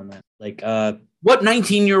with you on that. Like, what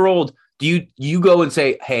 19-year-old do you go and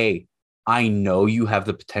say, "Hey, I know you have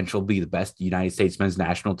the potential to be the best United States men's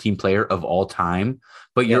national team player of all time,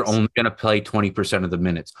 but you're only going to play 20% of the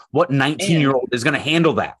minutes." What 19-year-old is going to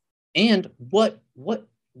handle that? And what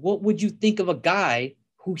would you think of a guy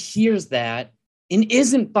who hears that and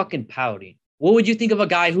isn't fucking pouting? What would you think of a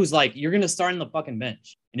guy who's like, "You're going to start on the fucking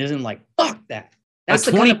bench," and isn't like, "Fuck that"? That's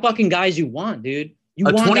the kind of fucking guys you want, dude. You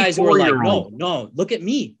want guys who are like, no, look at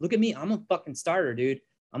me. I'm a fucking starter, dude.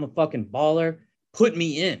 I'm a fucking baller. Put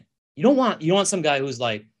me in. You don't want some guy who's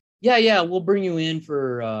like, yeah, we'll bring you in at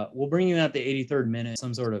the 83rd minute,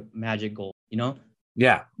 some sort of magic goal, you know?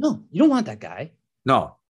 Yeah. No, you don't want that guy.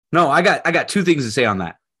 No, I got 2 things to say on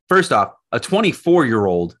that. First off, a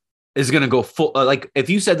 24-year-old is going to go full, like if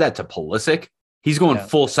you said that to Pulisic, he's going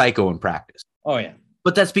full psycho in practice. Oh yeah.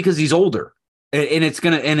 But that's because he's older. And it's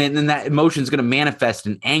going to, and that emotion is going to manifest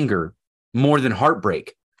in anger more than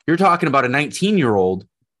heartbreak. You're talking about a 19-year-old,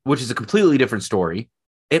 which is a completely different story.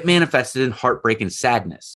 It manifested in heartbreak and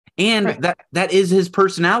sadness. And that is his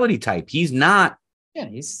personality type. He's not. Yeah,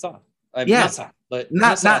 he's soft.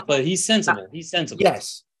 Not soft, but he's sensible. He's sensible.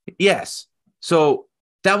 Yes. So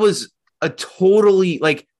that was a totally,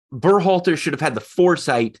 like, Berhalter should have had the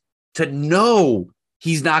foresight to know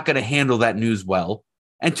he's not going to handle that news well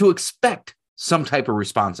and to expect some type of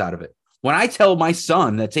response out of it. When I tell my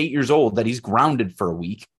son that's 8 years old that he's grounded for a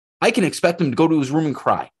week, I can expect him to go to his room and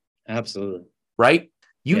cry. Absolutely. right?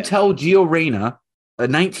 You tell Gio Reyna, a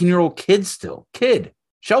 19-year-old kid,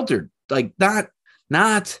 sheltered, like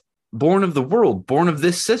not born of the world, born of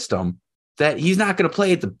this system, that he's not going to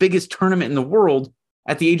play at the biggest tournament in the world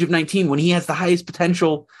at the age of 19 when he has the highest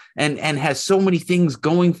potential and has so many things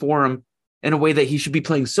going for him in a way that he should be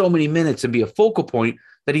playing so many minutes and be a focal point,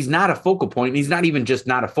 that he's not a focal point. And he's not even just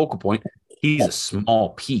not a focal point. He's a small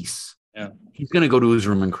piece. Yeah. He's going to go to his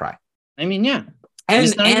room and cry. I mean, yeah. And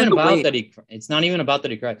it's not even about that it's not even about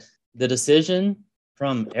that he cried. The decision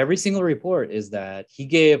from every single report is that he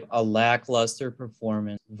gave a lackluster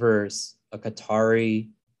performance versus a Qatari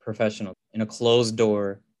professional in a closed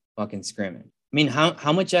door fucking scrimmage. I mean,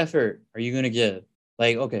 how much effort are you going to give?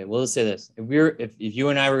 Like, okay, well, let's say this. If you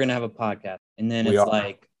and I were going to have a podcast, and then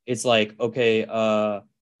it's like, okay,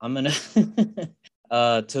 I'm going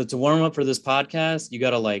to warm up for this podcast, you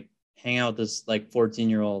got to like hang out with this like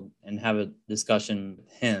 14-year-old and have a discussion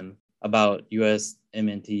with him about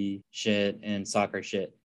USMNT shit and soccer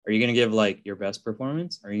shit. Are you going to give like your best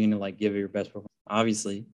performance? Are you going to like give your best performance?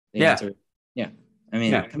 Obviously, the answer, yeah. I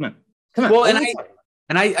mean, come on. Well,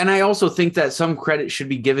 and I also think that some credit should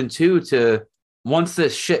be given to once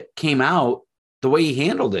this shit came out, the way he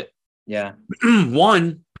handled it. Yeah.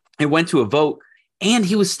 One, it went to a vote, and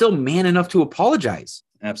he was still man enough to apologize.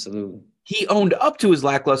 Absolutely. He owned up to his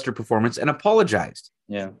lackluster performance and apologized.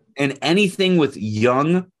 Yeah. And anything with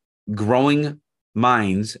young, growing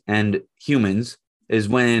minds and humans is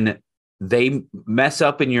when they mess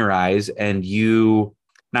up in your eyes and you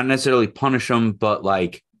not necessarily punish them, but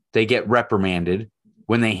like they get reprimanded.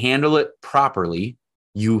 When they handle it properly,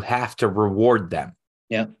 you have to reward them.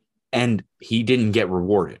 Yeah. And he didn't get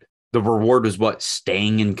rewarded. The reward was what?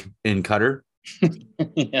 Staying in Qatar?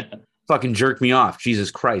 Yeah. Fucking jerk me off.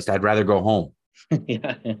 Jesus Christ. I'd rather go home.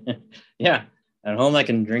 Yeah. Yeah. At home, I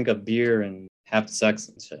can drink a beer and have sex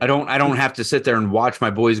and shit. I don't have to sit there and watch my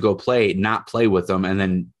boys go play, not play with them, and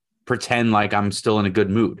then pretend like I'm still in a good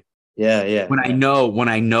mood. Yeah. Yeah. When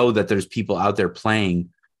I know that there's people out there playing,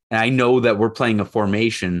 and I know that we're playing a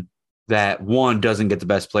formation that, one, doesn't get the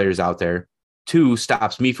best players out there, two,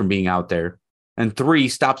 stops me from being out there, and three,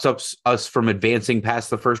 stops us from advancing past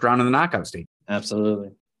the first round of the knockout stage.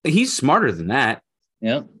 Absolutely. He's smarter than that.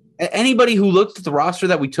 Yeah. Anybody who looked at the roster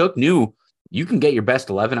that we took knew you can get your best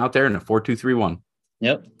 11 out there in a 4-2-3-1.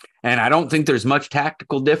 Yep. And I don't think there's much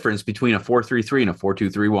tactical difference between a 4-3-3 and a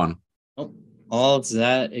 4-2-3-1. Oh, all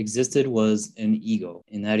that existed was an ego,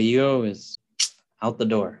 and that ego is out the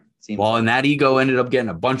door. And that ego ended up getting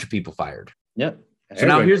a bunch of people fired. Yep. So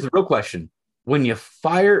now here's the real question. When you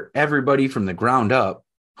fire everybody from the ground up,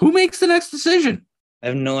 who makes the next decision? I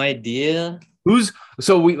have no idea.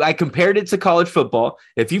 I compared it to college football.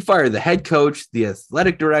 If you fire the head coach, the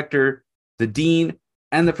athletic director, the dean,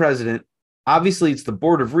 and the president, obviously it's the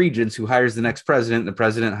board of regents who hires the next president. The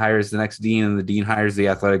president hires the next dean, and the dean hires the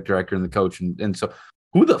athletic director and the coach. And so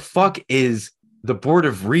who the fuck is the board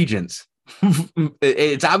of regents?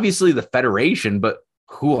 It's obviously the federation, but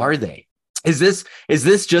who are they? Is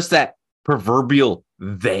this just that proverbial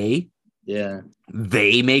they? Yeah.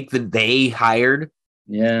 They hired?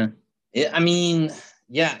 Yeah. I mean,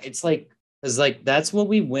 yeah, it's like, because like that's what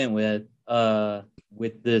we went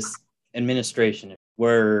with this administration,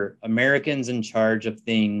 where Americans in charge of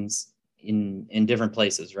things in different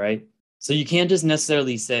places, right? So you can't just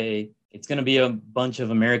necessarily say it's going to be a bunch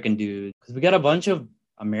of American dudes, because we got a bunch of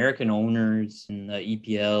American owners in the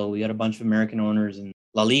EPL. We got a bunch of American owners in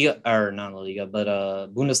La Liga, or not La Liga,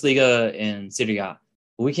 but Bundesliga and Serie A.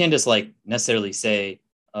 But we can't just like necessarily say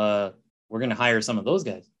we're going to hire some of those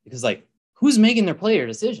guys, because like who's making their player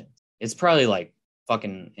decisions? It's probably like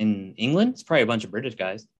fucking in England. It's probably a bunch of British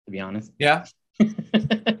guys, to be honest. Yeah.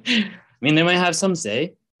 I mean, they might have some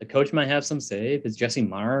say. The coach might have some say if it's Jesse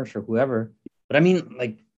Marsh or whoever. But I mean,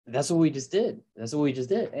 like, that's what we just did.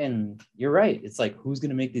 And you're right. It's like, who's going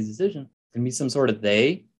to make these decisions? It's going to be some sort of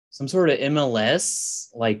MLS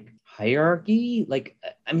like hierarchy. Like,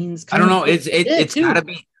 I mean, I don't know.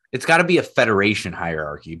 It's gotta be a federation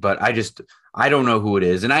hierarchy, but I don't know who it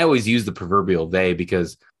is. And I always use the proverbial they,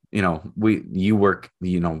 because, you work,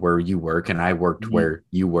 where you work, and I worked where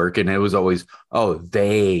you work. And it was always,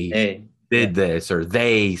 they did this, or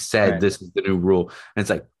they said this is the new rule. And it's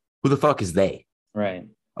like, who the fuck is they? Right.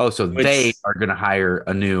 Oh, so they are going to hire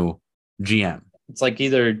a new GM. It's like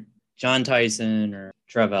either John Tyson or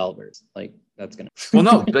Trev Alberts. Like, that's going to. Well,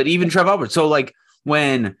 no, but even Trev Alberts. So, like,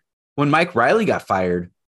 when Mike Riley got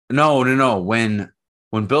fired, no. When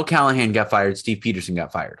Bill Callahan got fired, Steve Peterson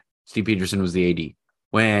got fired. Steve Peterson was the AD.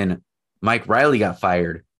 When Mike Riley got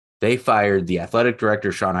fired, they fired the athletic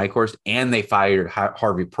director, Sean Eichhorst, and they fired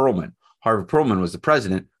Harvey Perlman. Harvey Perlman was the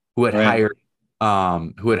president who had hired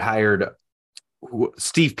who had hired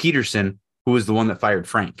Steve Peterson, who was the one that fired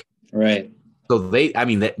Frank. Right. So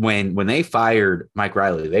when they fired Mike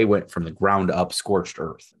Riley, they went from the ground up, scorched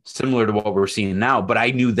earth, similar to what we're seeing now. But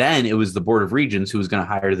I knew then it was the Board of Regents who was going to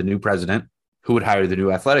hire the new president, who would hire the new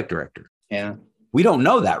athletic director. Yeah. We don't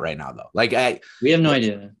know that right now, though. We have no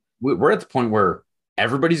idea. We're at the point where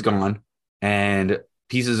everybody's gone and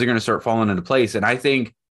pieces are going to start falling into place. And I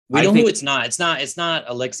think who it's not. It's not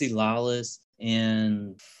Alexi Lawless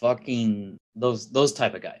and fucking those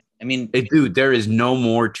type of guys. I mean, dude, there is no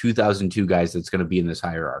more 2002 guys that's going to be in this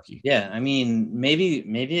hierarchy. Yeah, I mean, maybe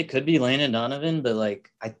it could be Landon Donovan, but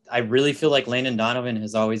like I really feel like Landon Donovan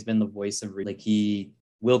has always been the voice of, like, he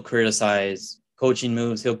will criticize coaching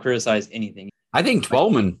moves. He'll criticize anything. I think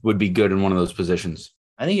Twellman would be good in one of those positions.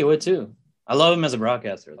 I think he would too. I love him as a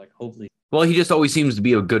broadcaster. Like, hopefully. Well, he just always seems to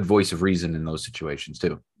be a good voice of reason in those situations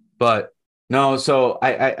too. But no, so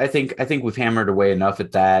I think we've hammered away enough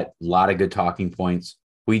at that. A lot of good talking points.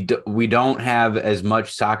 We don't have as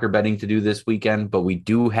much soccer betting to do this weekend, but we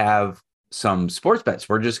do have some sports bets.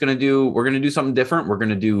 We're going to do something different. We're going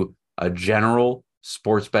to do a general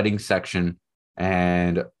sports betting section,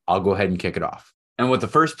 and I'll go ahead and kick it off. And with the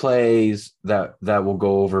first plays that we'll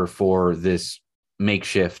go over for this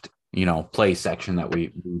makeshift, play section that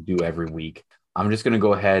we do every week, I'm just going to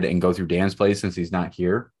go ahead and go through Dan's plays since he's not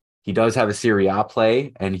here. He does have a Serie A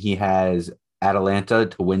play, and he has Atalanta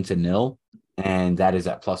to win to 0. And that is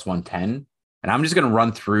at plus 110. And I'm just going to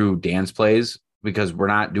run through Dan's plays because we're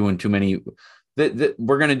not doing too many. We're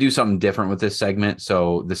going to do something different with this segment.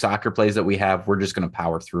 So the soccer plays that we have, we're just going to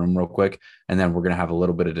power through them real quick. And then we're going to have a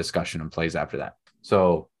little bit of discussion and plays after that.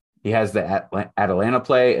 So he has the Atalanta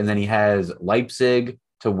play, and then he has Leipzig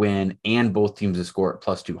to win and both teams to score at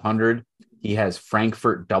plus 200. He has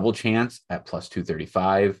Frankfurt double chance at plus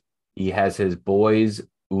 235. He has his boys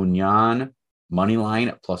Union money line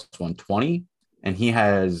at plus 120. And he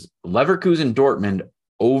has Leverkusen Dortmund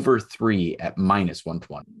over 3 at minus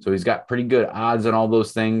 120. So he's got pretty good odds on all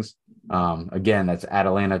those things. Again, that's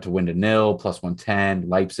Atalanta to win to 0, plus 110.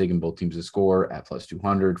 Leipzig and both teams to score at plus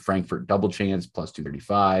 200. Frankfurt double chance, plus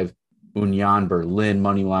 235. Union Berlin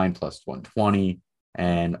money line, plus 120.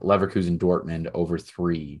 And Leverkusen Dortmund over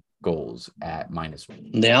 3 goals at minus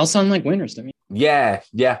 1. They all sound like winners to me. Yeah.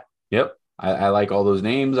 Yep. I like all those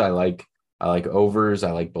names. I like overs.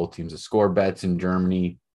 I like both teams to score bets in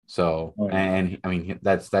Germany. So, and I mean,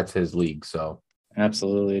 that's his league. So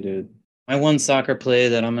absolutely, dude. My one soccer play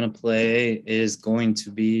that I'm going to play is going to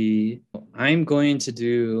be, I'm going to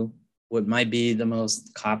do what might be the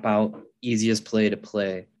most cop-out, easiest play to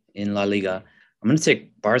play in La Liga. I'm going to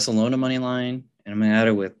take Barcelona money line, and I'm going to add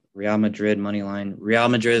it with Real Madrid money line. Real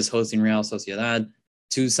Madrid is hosting Real Sociedad.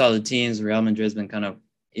 2 solid teams. Real Madrid's been kind of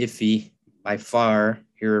iffy by far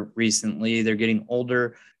here recently. They're getting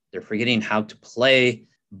older. They're forgetting how to play.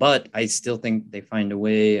 But I still think they find a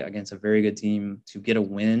way against a very good team to get a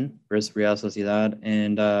win versus Real Sociedad.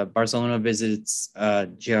 And Barcelona visits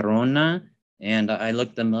Girona. And I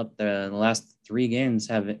looked them up. The last 3 games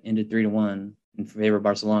have ended 3-1 in favor of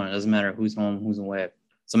Barcelona. It doesn't matter who's home, who's away.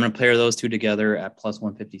 So I'm going to pair those 2 together at plus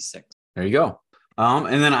 156. There you go.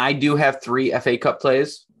 And then I do have 3 FA Cup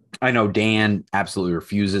plays. I know Dan absolutely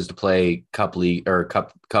refuses to play cup league or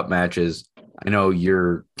cup matches. I know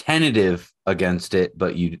you're tentative against it,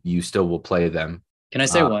 but you still will play them. Can I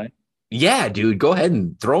say why? Yeah, dude, go ahead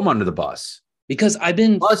and throw them under the bus. Because I've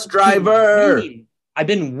been bus driver. I've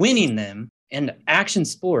been winning them, and action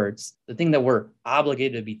sports, the thing that we're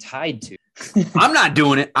obligated to be tied to. I'm not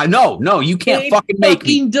doing it. I know. No, you can't fucking make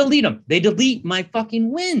me delete them. They delete my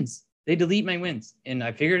fucking wins. They delete my wins, and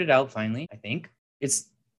I figured it out finally. I think it's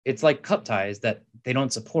like cup ties that they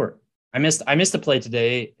don't support. I missed a play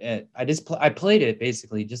today. I played it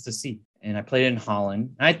basically just to see, and I played it in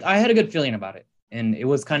Holland. I had a good feeling about it, and it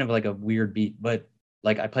was kind of like a weird beat, but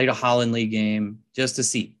like I played a Holland League game just to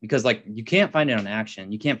see, because like you can't find it on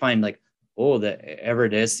action. You can't find like the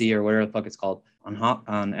Everdesi or whatever the fuck it's called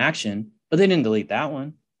on action, but they didn't delete that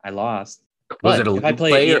one. I lost. Was it a league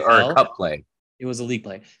play EFL, or a cup play? It was a league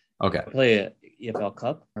play. Okay. I play a EFL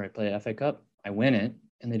Cup or I play a FA Cup. I win it,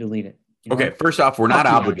 and they delete it. Okay, first off, we're not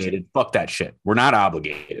obligated. Fuck that shit. We're not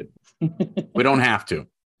obligated. We don't have to.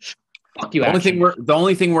 Fuck you. The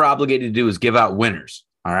only thing we're obligated to do is give out winners.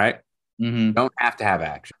 All right. Mm-hmm. Don't have to have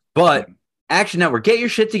action. But Action Network, get your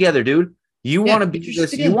shit together, dude. You want to be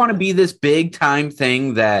this. You want to be this big time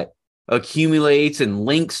thing that accumulates and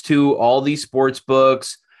links to all these sports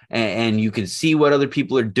books, and you can see what other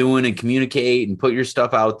people are doing and communicate and put your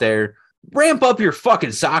stuff out there. Ramp up your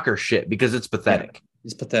fucking soccer shit because it's pathetic. Yeah,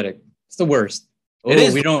 it's pathetic. It's the worst. It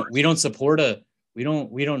is. We don't support a We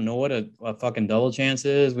don't know what a fucking double chance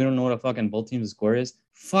is. We don't know what a fucking both teams score is.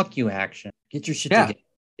 Fuck you, action. Get your shit together.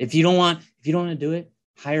 If you don't want to do it,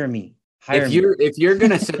 hire me. If you're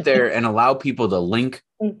gonna sit there and allow people to link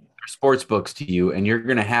their sports books to you, and you're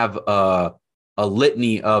gonna have a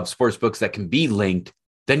litany of sports books that can be linked,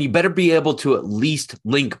 then you better be able to at least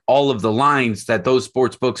link all of the lines that those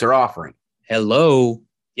sports books are offering. Hello.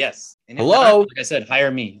 Yes. And hello. Like I said,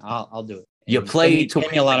 hire me. I'll do it. You and play to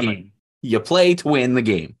win a lot of money. You play to win the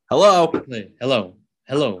game. Hello.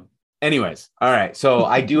 Hello. Anyways, all right. So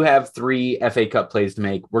I do have 3 FA Cup plays to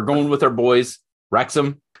make. We're going with our boys,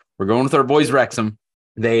 Wrexham.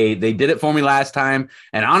 They did it for me last time.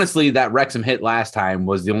 And honestly, that Wrexham hit last time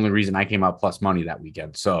was the only reason I came out plus money that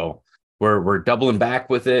weekend. So we're doubling back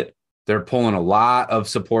with it. They're pulling a lot of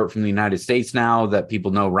support from the United States now that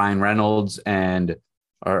people know Ryan Reynolds and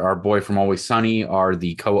our boy from Always Sunny are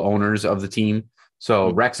the co-owners of the team.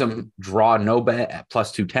 So Wrexham draw no bet at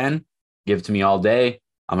plus 210. Give it to me all day.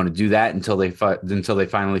 I'm going to do that until they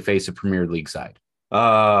finally face a Premier League side.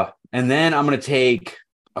 And then I'm going to take,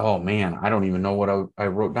 oh man, I don't even know what I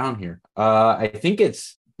wrote down here. I think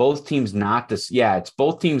it's both teams not to. Yeah, it's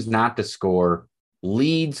both teams not to score.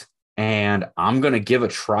 Leeds, and I'm going to give a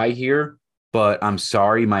try here, but I'm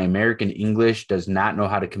sorry, my American English does not know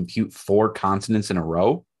how to compute 4 consonants in a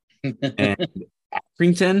row. And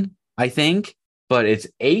Accrington, I think. But it's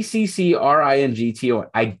Accrington.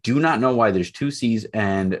 I do not know why there's 2 C's.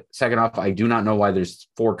 And second off, I do not know why there's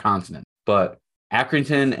 4 consonants. But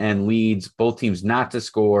Accrington and Leeds, both teams not to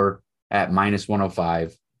score at minus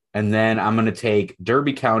 105. And then I'm going to take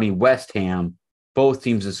Derby County, West Ham, both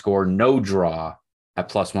teams to score, no draw at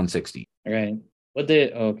plus 160. All right. What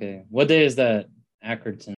day? Okay. What day is that,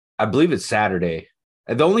 Accrington? I believe it's Saturday.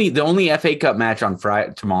 The only FA Cup match on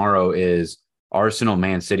Friday tomorrow is Arsenal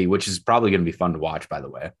Man City, which is probably going to be fun to watch, by the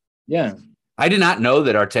way. Yeah. I did not know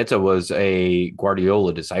that Arteta was a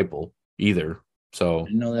Guardiola disciple either. So I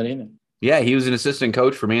didn't know that either. Yeah, he was an assistant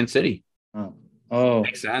coach for Man City. Oh.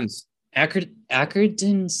 Makes sense.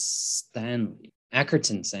 Accrington Stanley.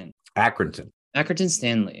 Accrington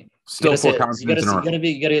Stanley. Still 4 consonants in a row.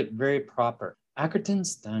 You gotta get very proper. Accrington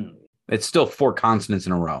Stanley. It's still 4 consonants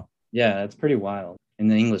in a row. Yeah, it's pretty wild in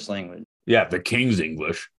the English language. Yeah, the King's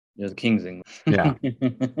English. Yeah, the King's English. Yeah.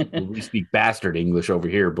 We speak bastard English over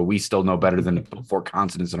here, but we still know better than 4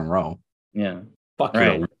 consonants in a row. Yeah. Fuck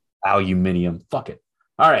right. Aluminium. Fuck it.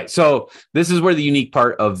 All right. So this is where the unique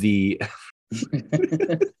part of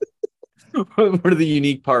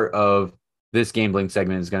this gambling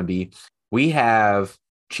segment is going to be. We have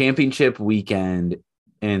championship weekend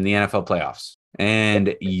in the NFL playoffs,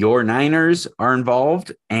 and your Niners are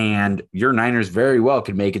involved, and your Niners very well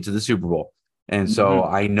could make it to the Super Bowl. And so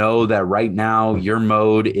I know that right now your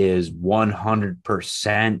mode is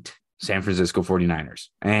 100% San Francisco 49ers,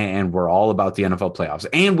 and we're all about the NFL playoffs,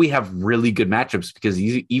 and we have really good matchups because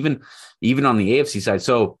even on the AFC side.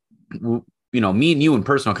 So, me and you in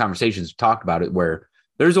personal conversations talked about it where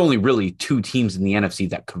there's only really 2 teams in the NFC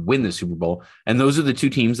that could win the Super Bowl. And those are the 2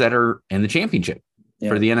 teams that are in the championship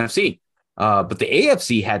for the NFC. But the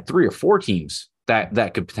AFC had 3 or 4 teams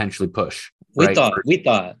that could potentially push. We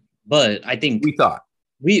thought, but I think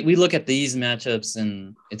we look at these matchups,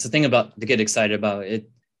 and it's a thing to get excited about it.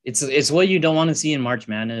 It's what you don't want to see in March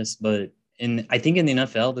Madness, but I think in the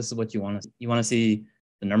NFL, this is what you want to see. You want to see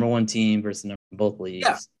the number 1 team versus both leagues.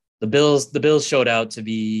 Yeah. The Bills showed out to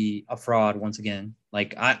be a fraud once again.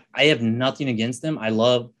 Like I have nothing against them. I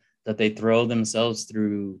love that they throw themselves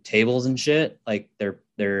through tables and shit. Like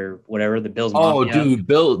they're whatever, the Bills Mafia. Oh, dude,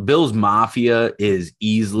 Bills Mafia is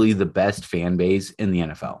easily the best fan base in the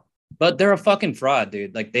NFL. But they're a fucking fraud,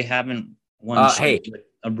 dude. Like they haven't won shit.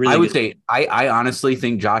 I would say I honestly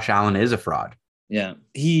think Josh Allen is a fraud. Yeah.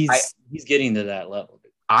 He's getting to that level.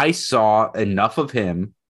 Dude. I saw enough of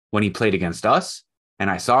him when he played against us, and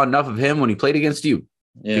I saw enough of him when he played against you.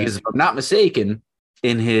 Yeah. Because if I'm not mistaken,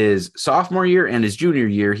 in his sophomore year and his junior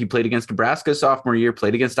year, he played against Nebraska sophomore year,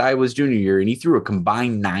 played against Iowa's junior year, and he threw a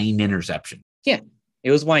combined 9 interceptions. Yeah. It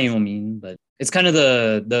was Wyoming, but it's kind of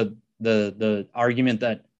the argument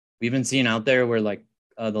that we've been seeing out there where like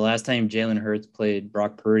the last time Jalen Hurts played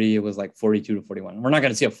Brock Purdy, it was like 42-41. We're not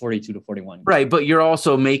going to see a 42-41. Right. But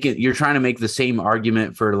you're trying to make the same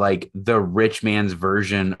argument for like the rich man's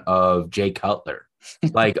version of Jay Cutler.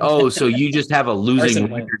 Like, oh, so you just have a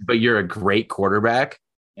losing record, but you're a great quarterback.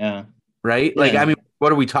 Yeah. Right. Like, I mean,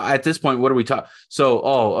 what are we talking at this point? What are we talking?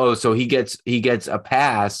 So, so he gets a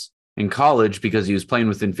pass in college because he was playing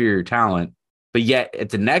with inferior talent, but yet at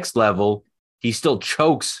the next level, he still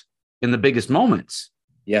chokes in the biggest moments.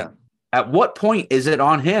 Yeah. At what point is it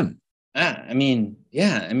on him? I mean,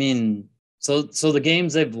 So the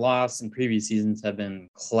games they've lost in previous seasons have been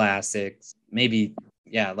classics. Maybe,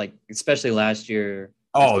 yeah, like especially last year.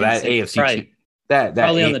 Oh, that AFC probably, that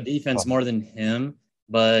probably on the defense more than him,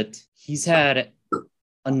 but he's had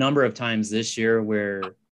a number of times this year where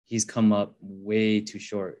he's come up way too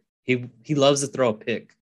short. He loves to throw a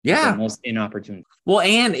pick. Yeah, most inopportune. Well,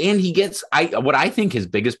 and he gets what I think his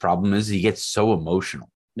biggest problem is he gets so emotional.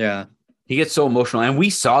 Yeah, he gets so emotional, and we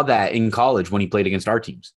saw that in college when he played against our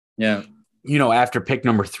teams. Yeah. After pick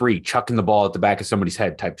number 3, chucking the ball at the back of somebody's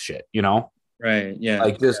head type shit, Right. Yeah.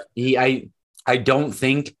 Like this, I don't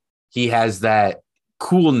think he has that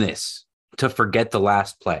coolness to forget the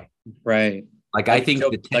last play. Right. Like I think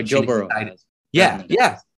the tension Joe Burrow. Yeah.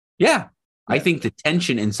 I think the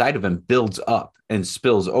tension inside of him builds up and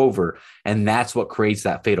spills over, and that's what creates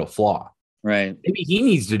that fatal flaw. Right. Maybe he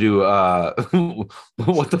needs to do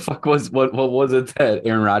what the fuck was what was it that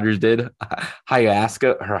Aaron Rodgers did?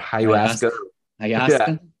 Ayahuasca.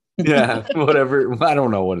 Yeah, whatever. I don't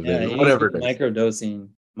know what it is. Whatever it is.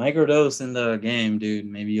 Microdose in the game, dude.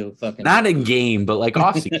 Maybe you'll fucking not in game, but like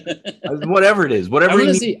off season. Whatever it is. Whatever I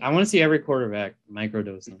want to see every quarterback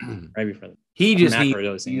microdosing right before that. He just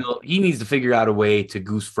needs he needs to figure out a way to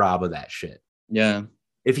goose fraba that shit. Yeah.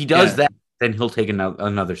 If he does that, then he'll take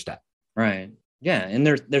another step. Right. Yeah, and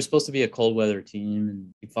they're supposed to be a cold weather team,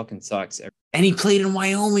 and he fucking sucks. And he played in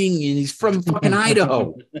Wyoming, and he's from fucking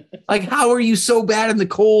Idaho. Like, how are you so bad in the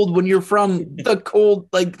cold when you're from the cold?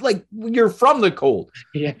 Like you're from the cold.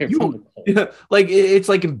 Yeah, you're from the cold. Yeah, like it's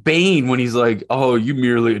like Bane when he's like, "Oh, you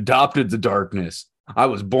merely adopted the darkness. I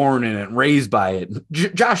was born in it, and raised by it."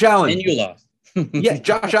 Josh Allen, and you lost. Yeah,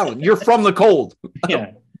 Josh Allen, you're from the cold.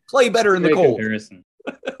 Yeah, play better in the cold. Comparison.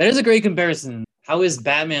 That is a great comparison. How is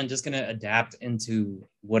Batman just going to adapt into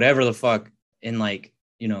whatever the fuck in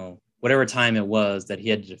whatever time it was that he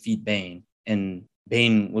had to defeat Bane, and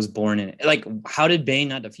Bane was born in it? Like, how did Bane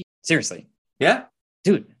not defeat? Seriously. Yeah.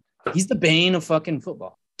 Dude, he's the Bane of fucking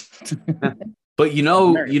football. But you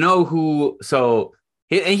know who, so,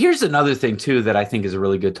 and here's another thing too, that I think is a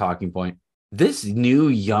really good talking point. This new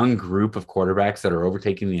young group of quarterbacks that are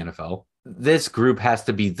overtaking the NFL, this group has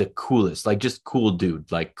to be the coolest, like just cool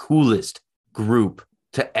dude, like coolest group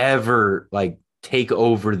to ever like take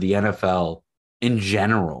over the NFL in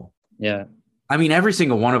general. Yeah. I mean, every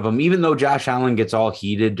single one of them, even though Josh Allen gets all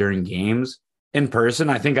heated during games, in person,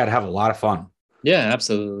 I think I'd have a lot of fun. Yeah,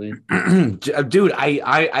 absolutely. Dude,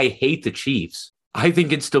 I hate the Chiefs. I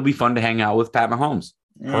think it'd still be fun to hang out with Pat Mahomes.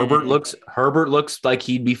 Herbert looks like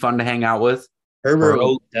he'd be fun to hang out with.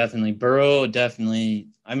 Burrow definitely.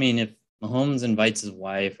 I mean, if Mahomes invites his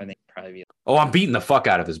wife, I think it'd probably be. Oh, I'm beating the fuck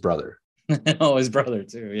out of his brother. Oh, his brother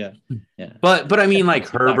too. Yeah. But I mean, like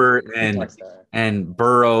Herbert and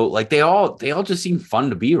Burrow, like they all just seem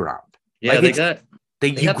fun to be around. Yeah, like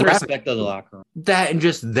they got the respect of the locker room. That and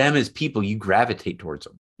just them as people, you gravitate towards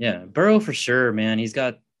them. Yeah, Burrow for sure, man. He's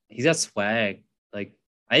got swag. Like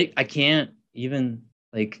I can't even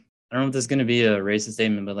like. I don't know if this is going to be a racist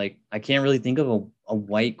statement, but like I can't really think of a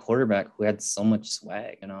white quarterback who had so much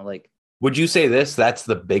swag. Like. Would you say that's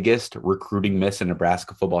the biggest recruiting miss in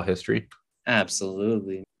Nebraska football history?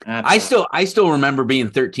 Absolutely. I still remember being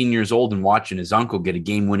 13 years old and watching his uncle get a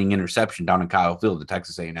game-winning interception down in Kyle Field at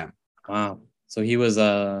Texas A&M. Wow. So he was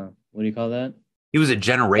what do you call that? He was a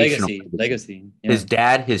generational legacy. Yeah. His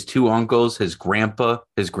dad, his 2 uncles, his grandpa,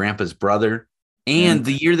 his grandpa's brother, and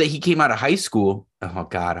the year that he came out of high school. Oh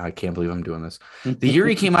God, I can't believe I'm doing this. The year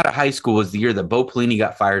he came out of high school was the year that Bo Pelini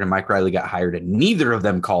got fired and Mike Riley got hired, and neither of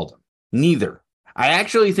them called him. Neither. I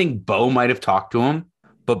actually think Bo might have talked to him,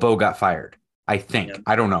 but Bo got fired. I think. Yeah.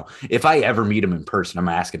 I don't know. If I ever meet him in person, I'm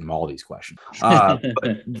asking him all these questions. But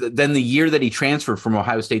then the year that he transferred from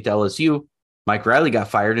Ohio State to LSU, Mike Riley got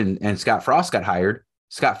fired and Scott Frost got hired.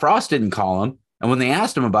 Scott Frost didn't call him. And when they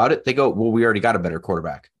asked him about it, they go, well, we already got a better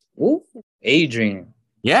quarterback. Ooh, Adrian.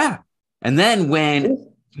 Yeah. And then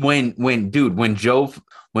when Joe,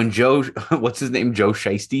 what's his name? Joe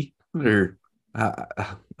Shiesty? Or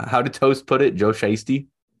how did Toast put it? Joe Shiesty?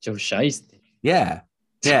 Joe Shiesty. Yeah,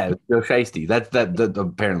 Joe Shiesty. That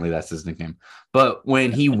apparently that's his nickname. But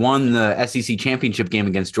when he won the SEC championship game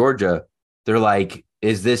against Georgia, they're like,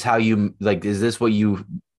 "Is this how you like? Is this what you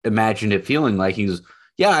imagined it feeling like?" He was,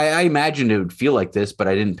 "Yeah, I imagined it would feel like this, but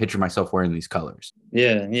I didn't picture myself wearing these colors."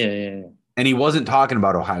 Yeah. And he wasn't talking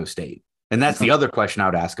about Ohio State, and that's the other question I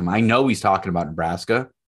would ask him. I know he's talking about Nebraska,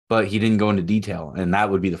 but he didn't go into detail, and that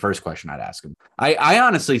would be the first question I'd ask him. I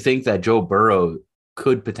honestly think that Joe Burrow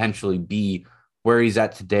could potentially be where he's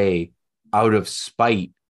at today out of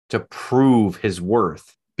spite to prove his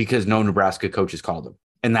worth because no Nebraska coaches called him,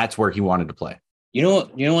 and that's where he wanted to play. You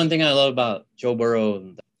know one thing I love about Joe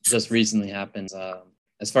Burrow, just recently happened.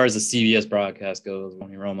 As far as the CBS broadcast goes,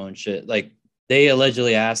 Tony Romo and shit, like they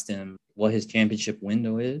allegedly asked him what his championship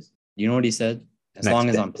window is. You know what he said? As long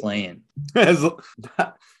as I'm playing. That's what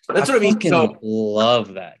I mean. So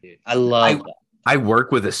Love that, dude. I love that. I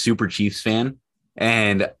work with a super Chiefs fan,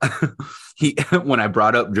 and when I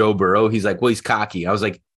brought up Joe Burrow, he's like, well, he's cocky. I was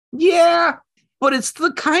like, yeah, but it's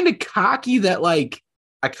the kind of cocky that like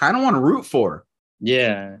I kind of want to root for.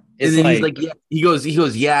 Yeah. And then he's like, yeah, he goes,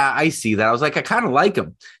 yeah, I see that. I was like, I kind of like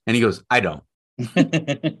him. And he goes, I don't.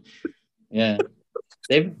 Yeah.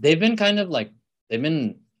 They've been kind of like, they've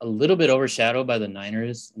been a little bit overshadowed by the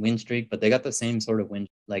Niners win streak, but they got the same sort of win.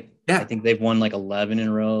 Like, yeah. I think they've won like 11 in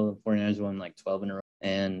a row. The 49ers won like 12 in a row.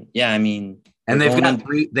 And yeah, I mean, and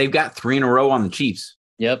they've got three in a row on the Chiefs.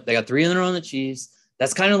 Yep. They got 3 in a row on the Chiefs.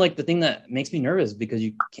 That's kind of like the thing that makes me nervous because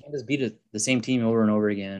you can't just beat the same team over and over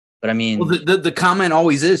again. But I mean, well, the comment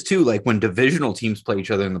always is too, like when divisional teams play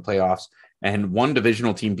each other in the playoffs and one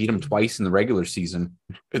divisional team beat them twice in the regular season,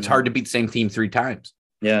 it's hard to beat the same team 3 times.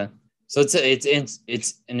 Yeah. So it's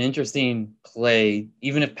an interesting play,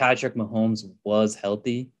 even if Patrick Mahomes was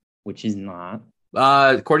healthy, which he's not.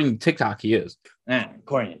 According to TikTok, he is.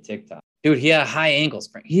 According to TikTok. Dude, he had a high ankle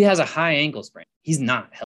sprain. He has a high ankle sprain. He's not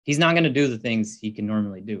healthy. He's not going to do the things he can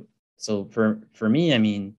normally do. So for me, I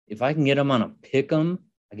mean, if I can get him on a pick'em,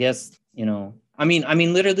 I guess, you know, I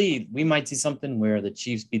mean, literally, we might see something where the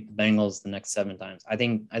Chiefs beat the Bengals the next 7 times. I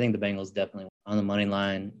think the Bengals definitely on the money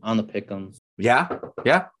line, on the pick'em. Yeah.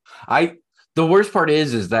 The worst part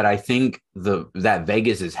is that I think that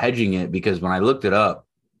Vegas is hedging it because when I looked it up,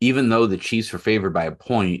 even though the Chiefs were favored by a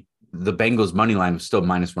point, the Bengals money line was still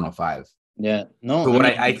minus 105. Yeah, no. So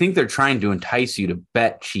I think they're trying to entice you to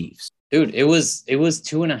bet Chiefs. Dude, it was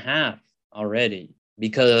 2.5 already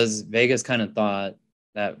because Vegas kind of thought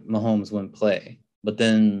that Mahomes wouldn't play. But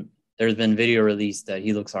then there's been video released that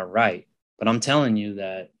he looks all right. But I'm telling you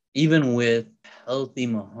that even with healthy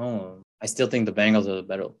Mahomes, I still think the Bengals are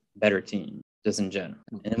the better team, just in general.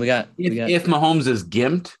 And we got if Mahomes is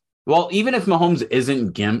gimped, well, even if Mahomes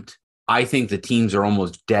isn't gimped, I think the teams are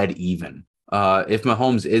almost dead even. If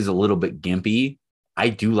Mahomes is a little bit gimpy, I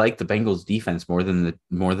do like the Bengals defense more than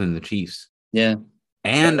the Chiefs. Yeah.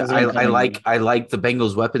 And I like the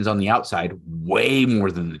Bengals weapons on the outside way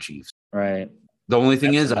more than the Chiefs. Right. The only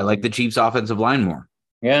thing is I like the Chiefs offensive line more.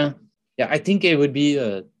 Yeah. Yeah. I think it would be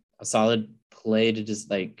a solid play to just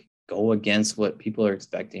like go against what people are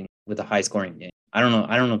expecting with a high scoring game. I don't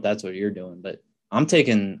know if that's what you're doing, but I'm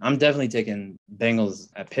definitely taking Bengals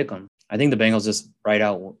at pick'em. I think the Bengals just right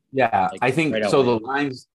out. Yeah. Like, I think so. The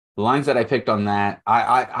lines that I picked on that,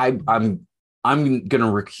 I'm going to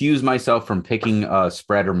recuse myself from picking a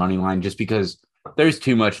spread or money line just because there's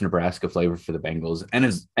too much Nebraska flavor for the Bengals.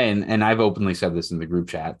 And I've openly said this in the group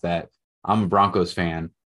chat that I'm a Broncos fan,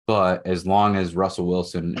 but as long as Russell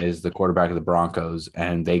Wilson is the quarterback of the Broncos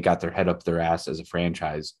and they got their head up their ass as a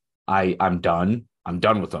franchise, I'm done. I'm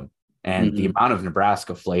done with them. And the amount of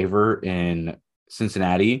Nebraska flavor in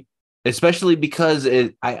Cincinnati, especially because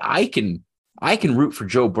I can root for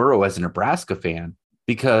Joe Burrow as a Nebraska fan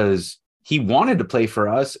because he wanted to play for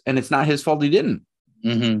us, and it's not his fault he didn't.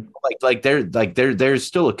 There's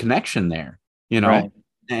still a connection there, you know. Right.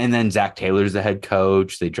 And then Zach Taylor's the head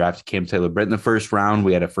coach. They drafted Cam Taylor-Britt in the first round.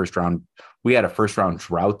 We had a first round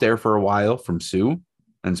drought there for a while from Sue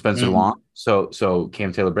and Spencer Long. So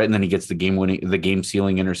Cam Taylor-Britt, and then he gets the game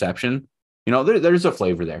sealing interception. You know, there's a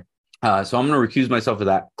flavor there. So I'm going to recuse myself of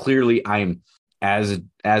that. Clearly, I'm as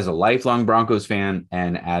a lifelong Broncos fan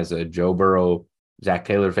and as a Joe Burrow, Zach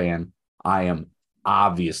Taylor fan, I am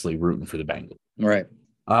obviously rooting for the Bengals. Right.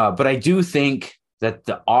 But I do think that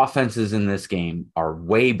the offenses in this game are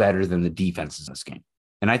way better than the defenses in this game.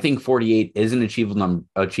 And I think 48 is an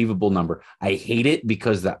achievable number. I hate it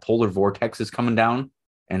because that polar vortex is coming down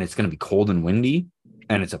and it's going to be cold and windy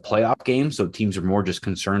and it's a playoff game. So teams are more just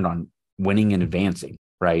concerned on winning and advancing,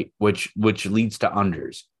 right? Which leads to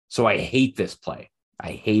unders. So I hate this play.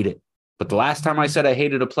 I hate it. But the last time I said I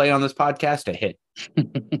hated a play on this podcast, I hit.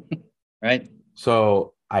 Right.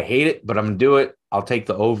 So I hate it, but I'm going to do it. I'll take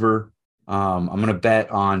the over. I'm going to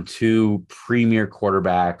bet on 2 premier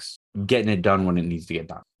quarterbacks getting it done when it needs to get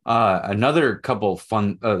done. Another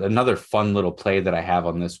fun little play that I have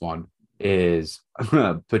on this one is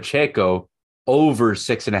Pacheco over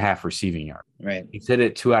 6.5 receiving yards. Right. He's hit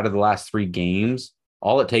it 2 out of the last 3 games.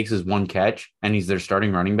 All it takes is 1 catch, and he's their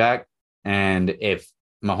starting running back. And if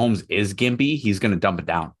Mahomes is gimpy, he's going to dump it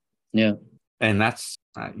down. Yeah. And that's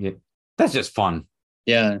just fun.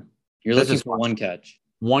 Yeah. You're looking for 1 catch.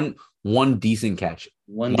 One decent catch.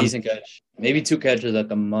 One decent catch. Maybe 2 catches at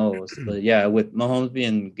the most. But yeah, with Mahomes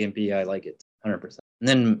being gimpy, I like it. 100%. And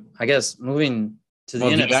then I guess moving to the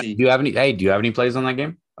NFC. Do you have any plays on that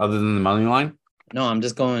game other than the money line? No, I'm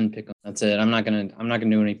just going pick 'em. That's it. I'm not gonna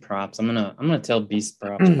do any props. I'm gonna tell Beast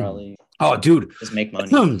props probably. Oh, dude, just make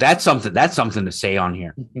money. That's something to say on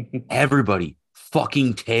here. Everybody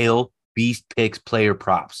fucking tail Beast picks player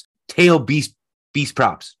props. Tail Beast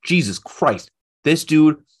props. Jesus Christ. This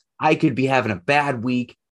dude, I could be having a bad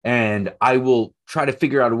week and I will try to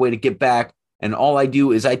figure out a way to get back. And all I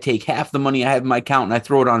do is I take half the money I have in my account and I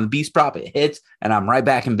throw it on the Beast prop. It hits and I'm right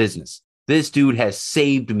back in business. This dude has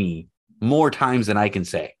saved me more times than I can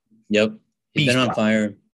say. Yep. He's been on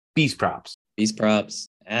fire. Beast props. Beast props.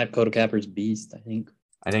 At Coda Capper's Beast, I think.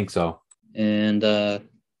 I think so. And all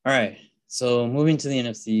right. So moving to the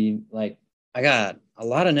NFC, like I got a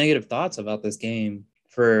lot of negative thoughts about this game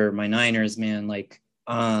for my Niners, man. Like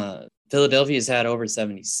Philadelphia's had over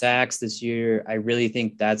 70 sacks this year. I really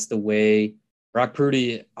think that's the way. Brock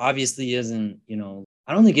Purdy obviously isn't,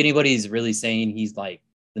 I don't think anybody's really saying he's like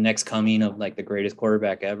the next coming of like the greatest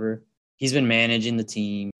quarterback ever. He's been managing the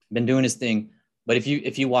team, been doing his thing. But if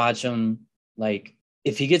you watch him, like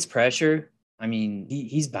if he gets pressure, I mean,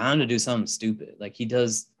 he's bound to do something stupid. Like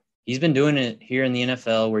he's been doing it here in the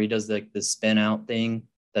NFL where he does like the spin out thing.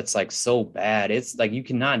 That's like so bad. It's like, you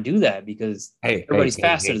cannot do that because everybody's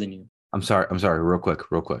faster than you. I'm sorry. Real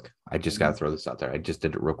quick. I just got to throw this out there. I just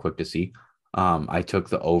did it real quick to see. I took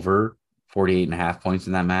the over 48.5 points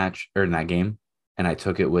in that match or in that game. And I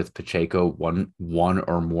took it with Pacheco one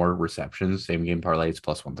or more receptions. Same game parlay. It's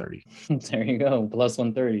plus 130. There you go. Plus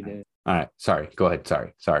 130, dude. All right. Sorry. Go ahead.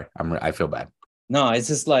 Sorry. I feel bad. No, it's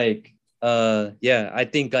just like, I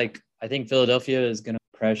think Philadelphia is going to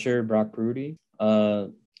pressure Brock Purdy. I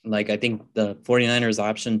think the 49ers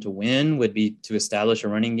option to win would be to establish a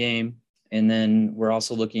running game. And then we're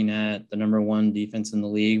also looking at the number 1 defense in the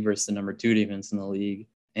league versus the number 2 defense in the league.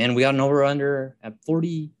 And we got an over-under at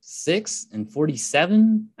 46 and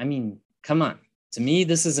 47. I mean, come on. To me,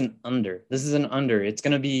 this is an under. It's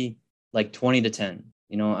going to be like 20-10.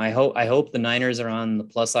 I hope the Niners are on the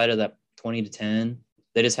plus side of that 20-10.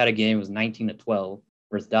 They just had a game. It was 19-12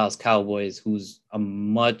 versus Dallas Cowboys, who's a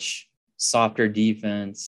much softer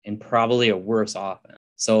defense and probably a worse offense.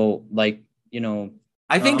 So,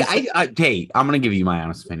 I think I'm going to give you my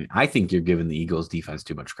honest opinion. I think you're giving the Eagles defense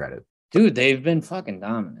too much credit. Dude, they've been fucking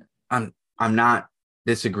dominant. I'm not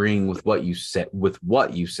disagreeing with what you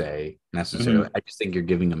say necessarily. I just think you're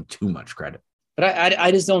giving them too much credit. But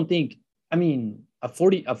I just don't think, I mean, a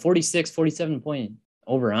 46, 47 point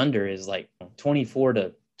over under is like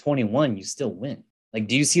 24-21, you still win. Like,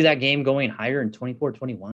 do you see that game going higher in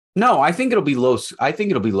 24-21? No, I think it'll be low. I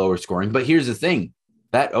think it'll be lower scoring. But here's the thing: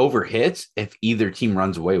 that over hits if either team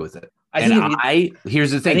runs away with it.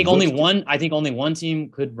 Here's the thing: I think only one team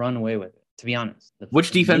could run away with it. To be honest,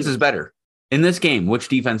 which defense is better in this game? Which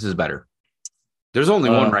defense is better? There's only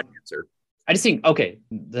one right answer. I just think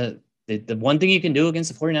the one thing you can do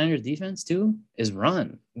against the 49ers defense too is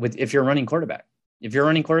run if you're running quarterback. If you're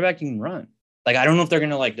running quarterback, you can run. Like, I don't know if they're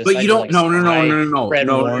gonna like. But you don't.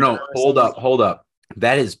 No. Hold up.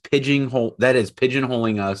 That is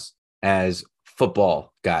pigeonholing us as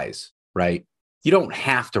football guys, right? You don't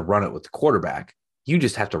have to run it with the quarterback. You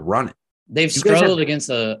just have to run it. They've struggled against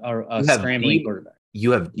a scrambling quarterback.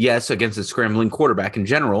 You have, yes, against a scrambling quarterback in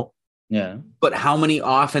general. Yeah. But how many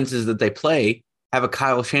offenses that they play have a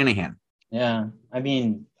Kyle Shanahan? Yeah. I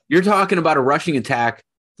mean, you're talking about a rushing attack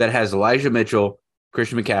that has Elijah Mitchell,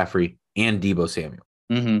 Christian McCaffrey, and Deebo Samuel.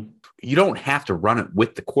 Mm-hmm. You don't have to run it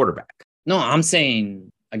with the quarterback. No, I'm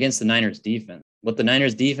saying against the Niners defense. What the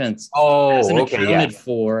Niners defense hasn't accounted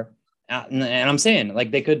for. And I'm saying,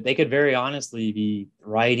 like, they could very honestly be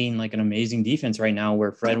riding like an amazing defense right now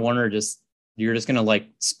where Fred Warner you're just going to like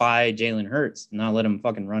spy Jalen Hurts and not let him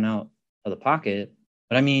fucking run out of the pocket.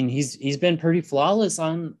 But I mean, he's been pretty flawless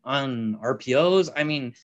on RPOs. I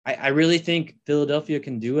mean, I really think Philadelphia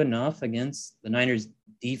can do enough against the Niners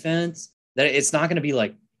defense that it's not going to be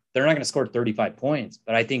like, they're not going to score 35 points,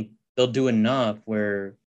 but I think they'll do enough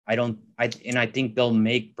where I think they'll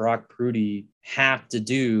make Brock Purdy have to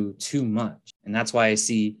do too much. And that's why I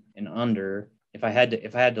see an under. If I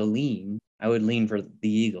had to lean, I would lean for the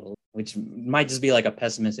Eagles, which might just be like a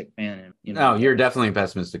pessimistic fan. No, you're definitely a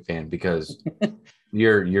pessimistic fan because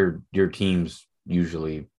your teams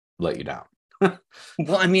usually let you down.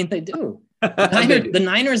 Well, I mean, they do. The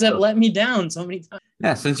Niners have let me down so many times.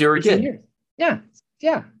 Yeah, since you were a kid. Yeah.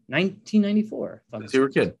 1994. Since you were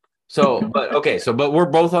a kid. But we're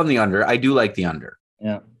both on the under. I do like the under.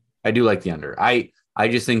 Yeah. I do like the under. I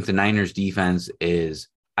just think the Niners defense is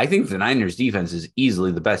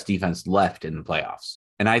easily the best defense left in the playoffs.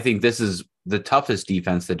 And I think this is the toughest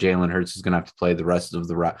defense that Jalen Hurts is going to have to play the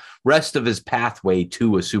rest of his pathway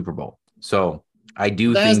to a Super Bowl. So I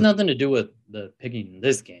do that think has nothing to do with the picking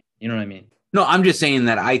this game. You know what I mean? No, I'm just saying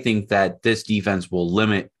that I think that this defense will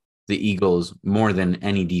limit the Eagles more than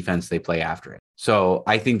any defense they play after it. So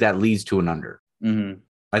I think that leads to an under. Mm-hmm.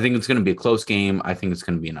 I think it's going to be a close game. I think it's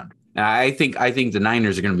going to be an under. And I think the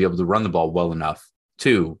Niners are going to be able to run the ball well enough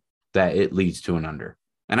too that it leads to an under.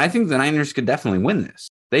 And I think the Niners could definitely win this.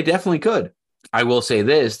 They definitely could. I will say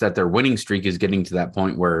this, that their winning streak is getting to that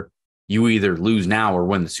point where you either lose now or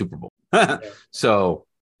win the Super Bowl. So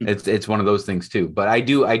it's one of those things too. But I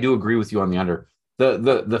do agree with you on the under.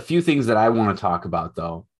 The few things that I want to talk about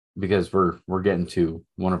though, because we're getting to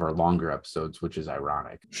one of our longer episodes, which is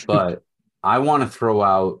ironic. But I want to throw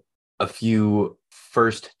out a few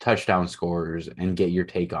first touchdown scorers and get your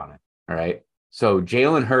take on it. All right. So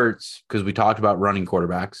Jalen Hurts, because we talked about running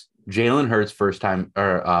quarterbacks, Jalen Hurts first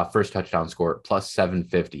touchdown score plus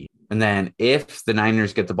 750. And then if the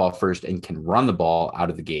Niners get the ball first and can run the ball out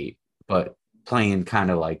of the gate, but playing kind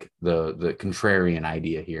of like the contrarian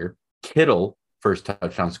idea here, Kittle first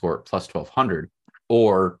touchdown score plus 1200.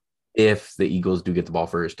 Or if the Eagles do get the ball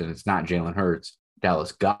first and it's not Jalen Hurts,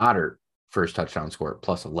 Dallas Goedert first touchdown score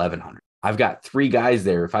plus 1100. I've got 3 guys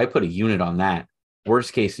there. If I put a unit on that,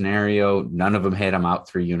 worst case scenario, none of them hit. I'm out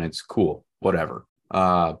 3 units. Cool, whatever.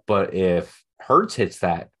 But if Hurts hits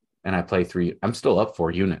that and I play 3, I'm still up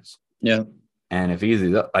 4 units. Yeah. And if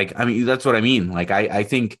either, that's what I mean. Like, I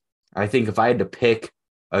think if I had to pick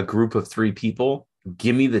a group of 3 people,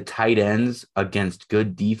 give me the tight ends against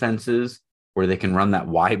good defenses where they can run that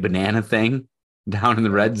wide banana thing down in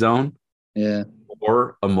the red zone. Yeah.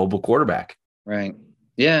 Or a mobile quarterback. Right.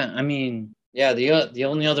 Yeah. I mean, yeah, the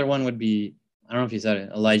only other one would be, I don't know if you said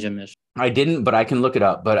it, Elijah Mitchell. I didn't, but I can look it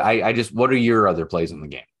up. But I just, what are your other plays in the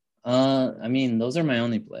game? I mean, those are my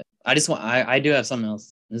only plays. I do have something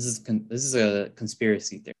else. This is a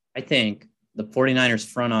conspiracy theory. I think the 49ers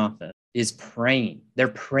front office is praying. They're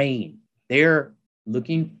praying. They're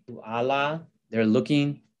looking to Allah. They're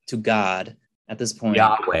looking to God at this point.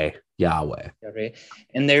 Yahweh.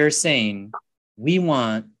 And they're saying, we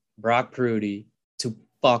want Brock Purdy to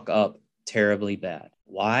fuck up terribly bad.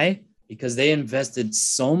 Why? Because they invested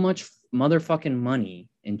so much motherfucking money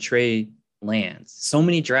in Trey Lance, so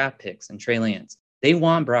many draft picks in Trey Lance. They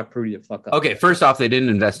want Brock Purdy to fuck up. Okay, first off, they didn't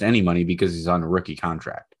invest any money because he's on a rookie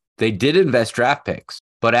contract. They did invest draft picks,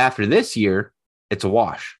 but after this year, it's a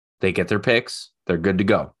wash. They get their picks, they're good to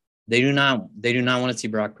go. They do not want to see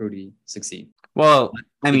Brock Purdy succeed. Well,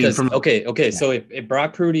 I mean, So if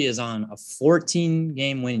Brock Purdy is on a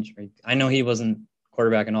 14-game winning streak, I know he wasn't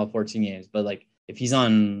quarterback in all 14 games, but like if he's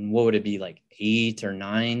on, what would it be, like 8 or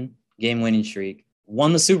 9 game winning streak,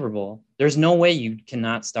 won the Super Bowl, there's no way you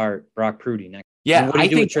cannot start Brock Purdy next. Yeah, I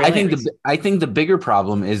think the bigger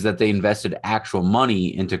problem is that they invested actual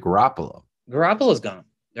money into Garoppolo. Garoppolo's gone.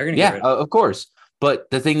 They're going to get rid of him. Of course. But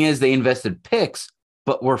the thing is, they invested picks,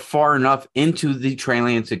 but we're far enough into the Trey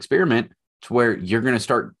Lance experiment to where you're going to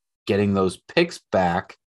start getting those picks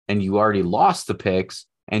back, and you already lost the picks,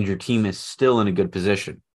 and your team is still in a good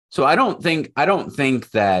position. So I don't think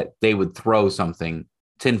that they would throw something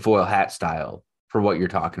tinfoil hat style for what you're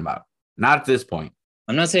talking about. Not at this point.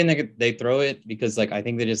 I'm not saying they throw it because like I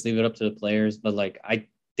think they just leave it up to the players, but like I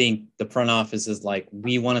think the front office is like,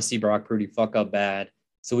 we want to see Brock Purdy fuck up bad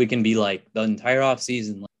so we can be like the entire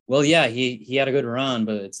offseason. Like, well, yeah, he had a good run,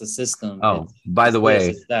 but it's a system. Oh, by the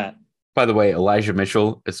way, Elijah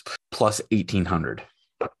Mitchell is plus 1,800.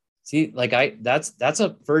 See, like that's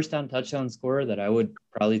a first down touchdown scorer that I would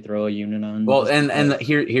probably throw a unit on. Well, and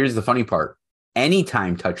here's the funny part.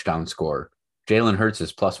 Anytime touchdown score, Jalen Hurts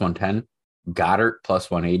is plus 110, Goddard plus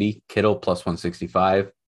 180, Kittle plus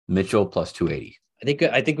 165, Mitchell plus 280.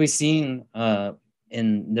 I think we've seen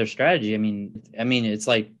in their strategy. I mean, it's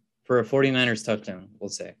like for a 49ers touchdown, we'll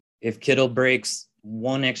say if Kittle breaks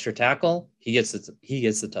one extra tackle, he gets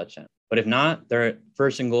the touchdown. But if not, they're at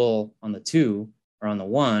first and goal on the 2 or on the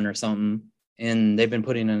 1 or something, and they've been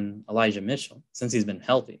putting in Elijah Mitchell since he's been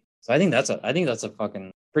healthy. So I think that's a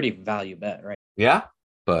fucking pretty value bet, right? Yeah,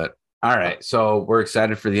 but all right. So we're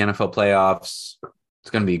excited for the NFL playoffs. It's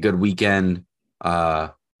going to be a good weekend.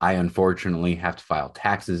 I unfortunately have to file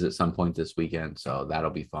taxes at some point this weekend, so that'll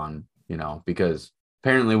be fun, because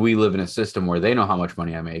apparently we live in a system where they know how much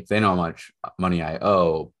money I make. They know how much money I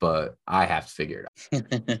owe, but I have to figure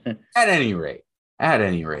it out. At any rate,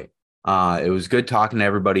 it was good talking to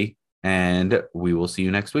everybody, and we will see you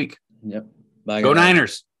next week. Yep. Bye, Go guys.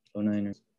 Niners. Go Niners.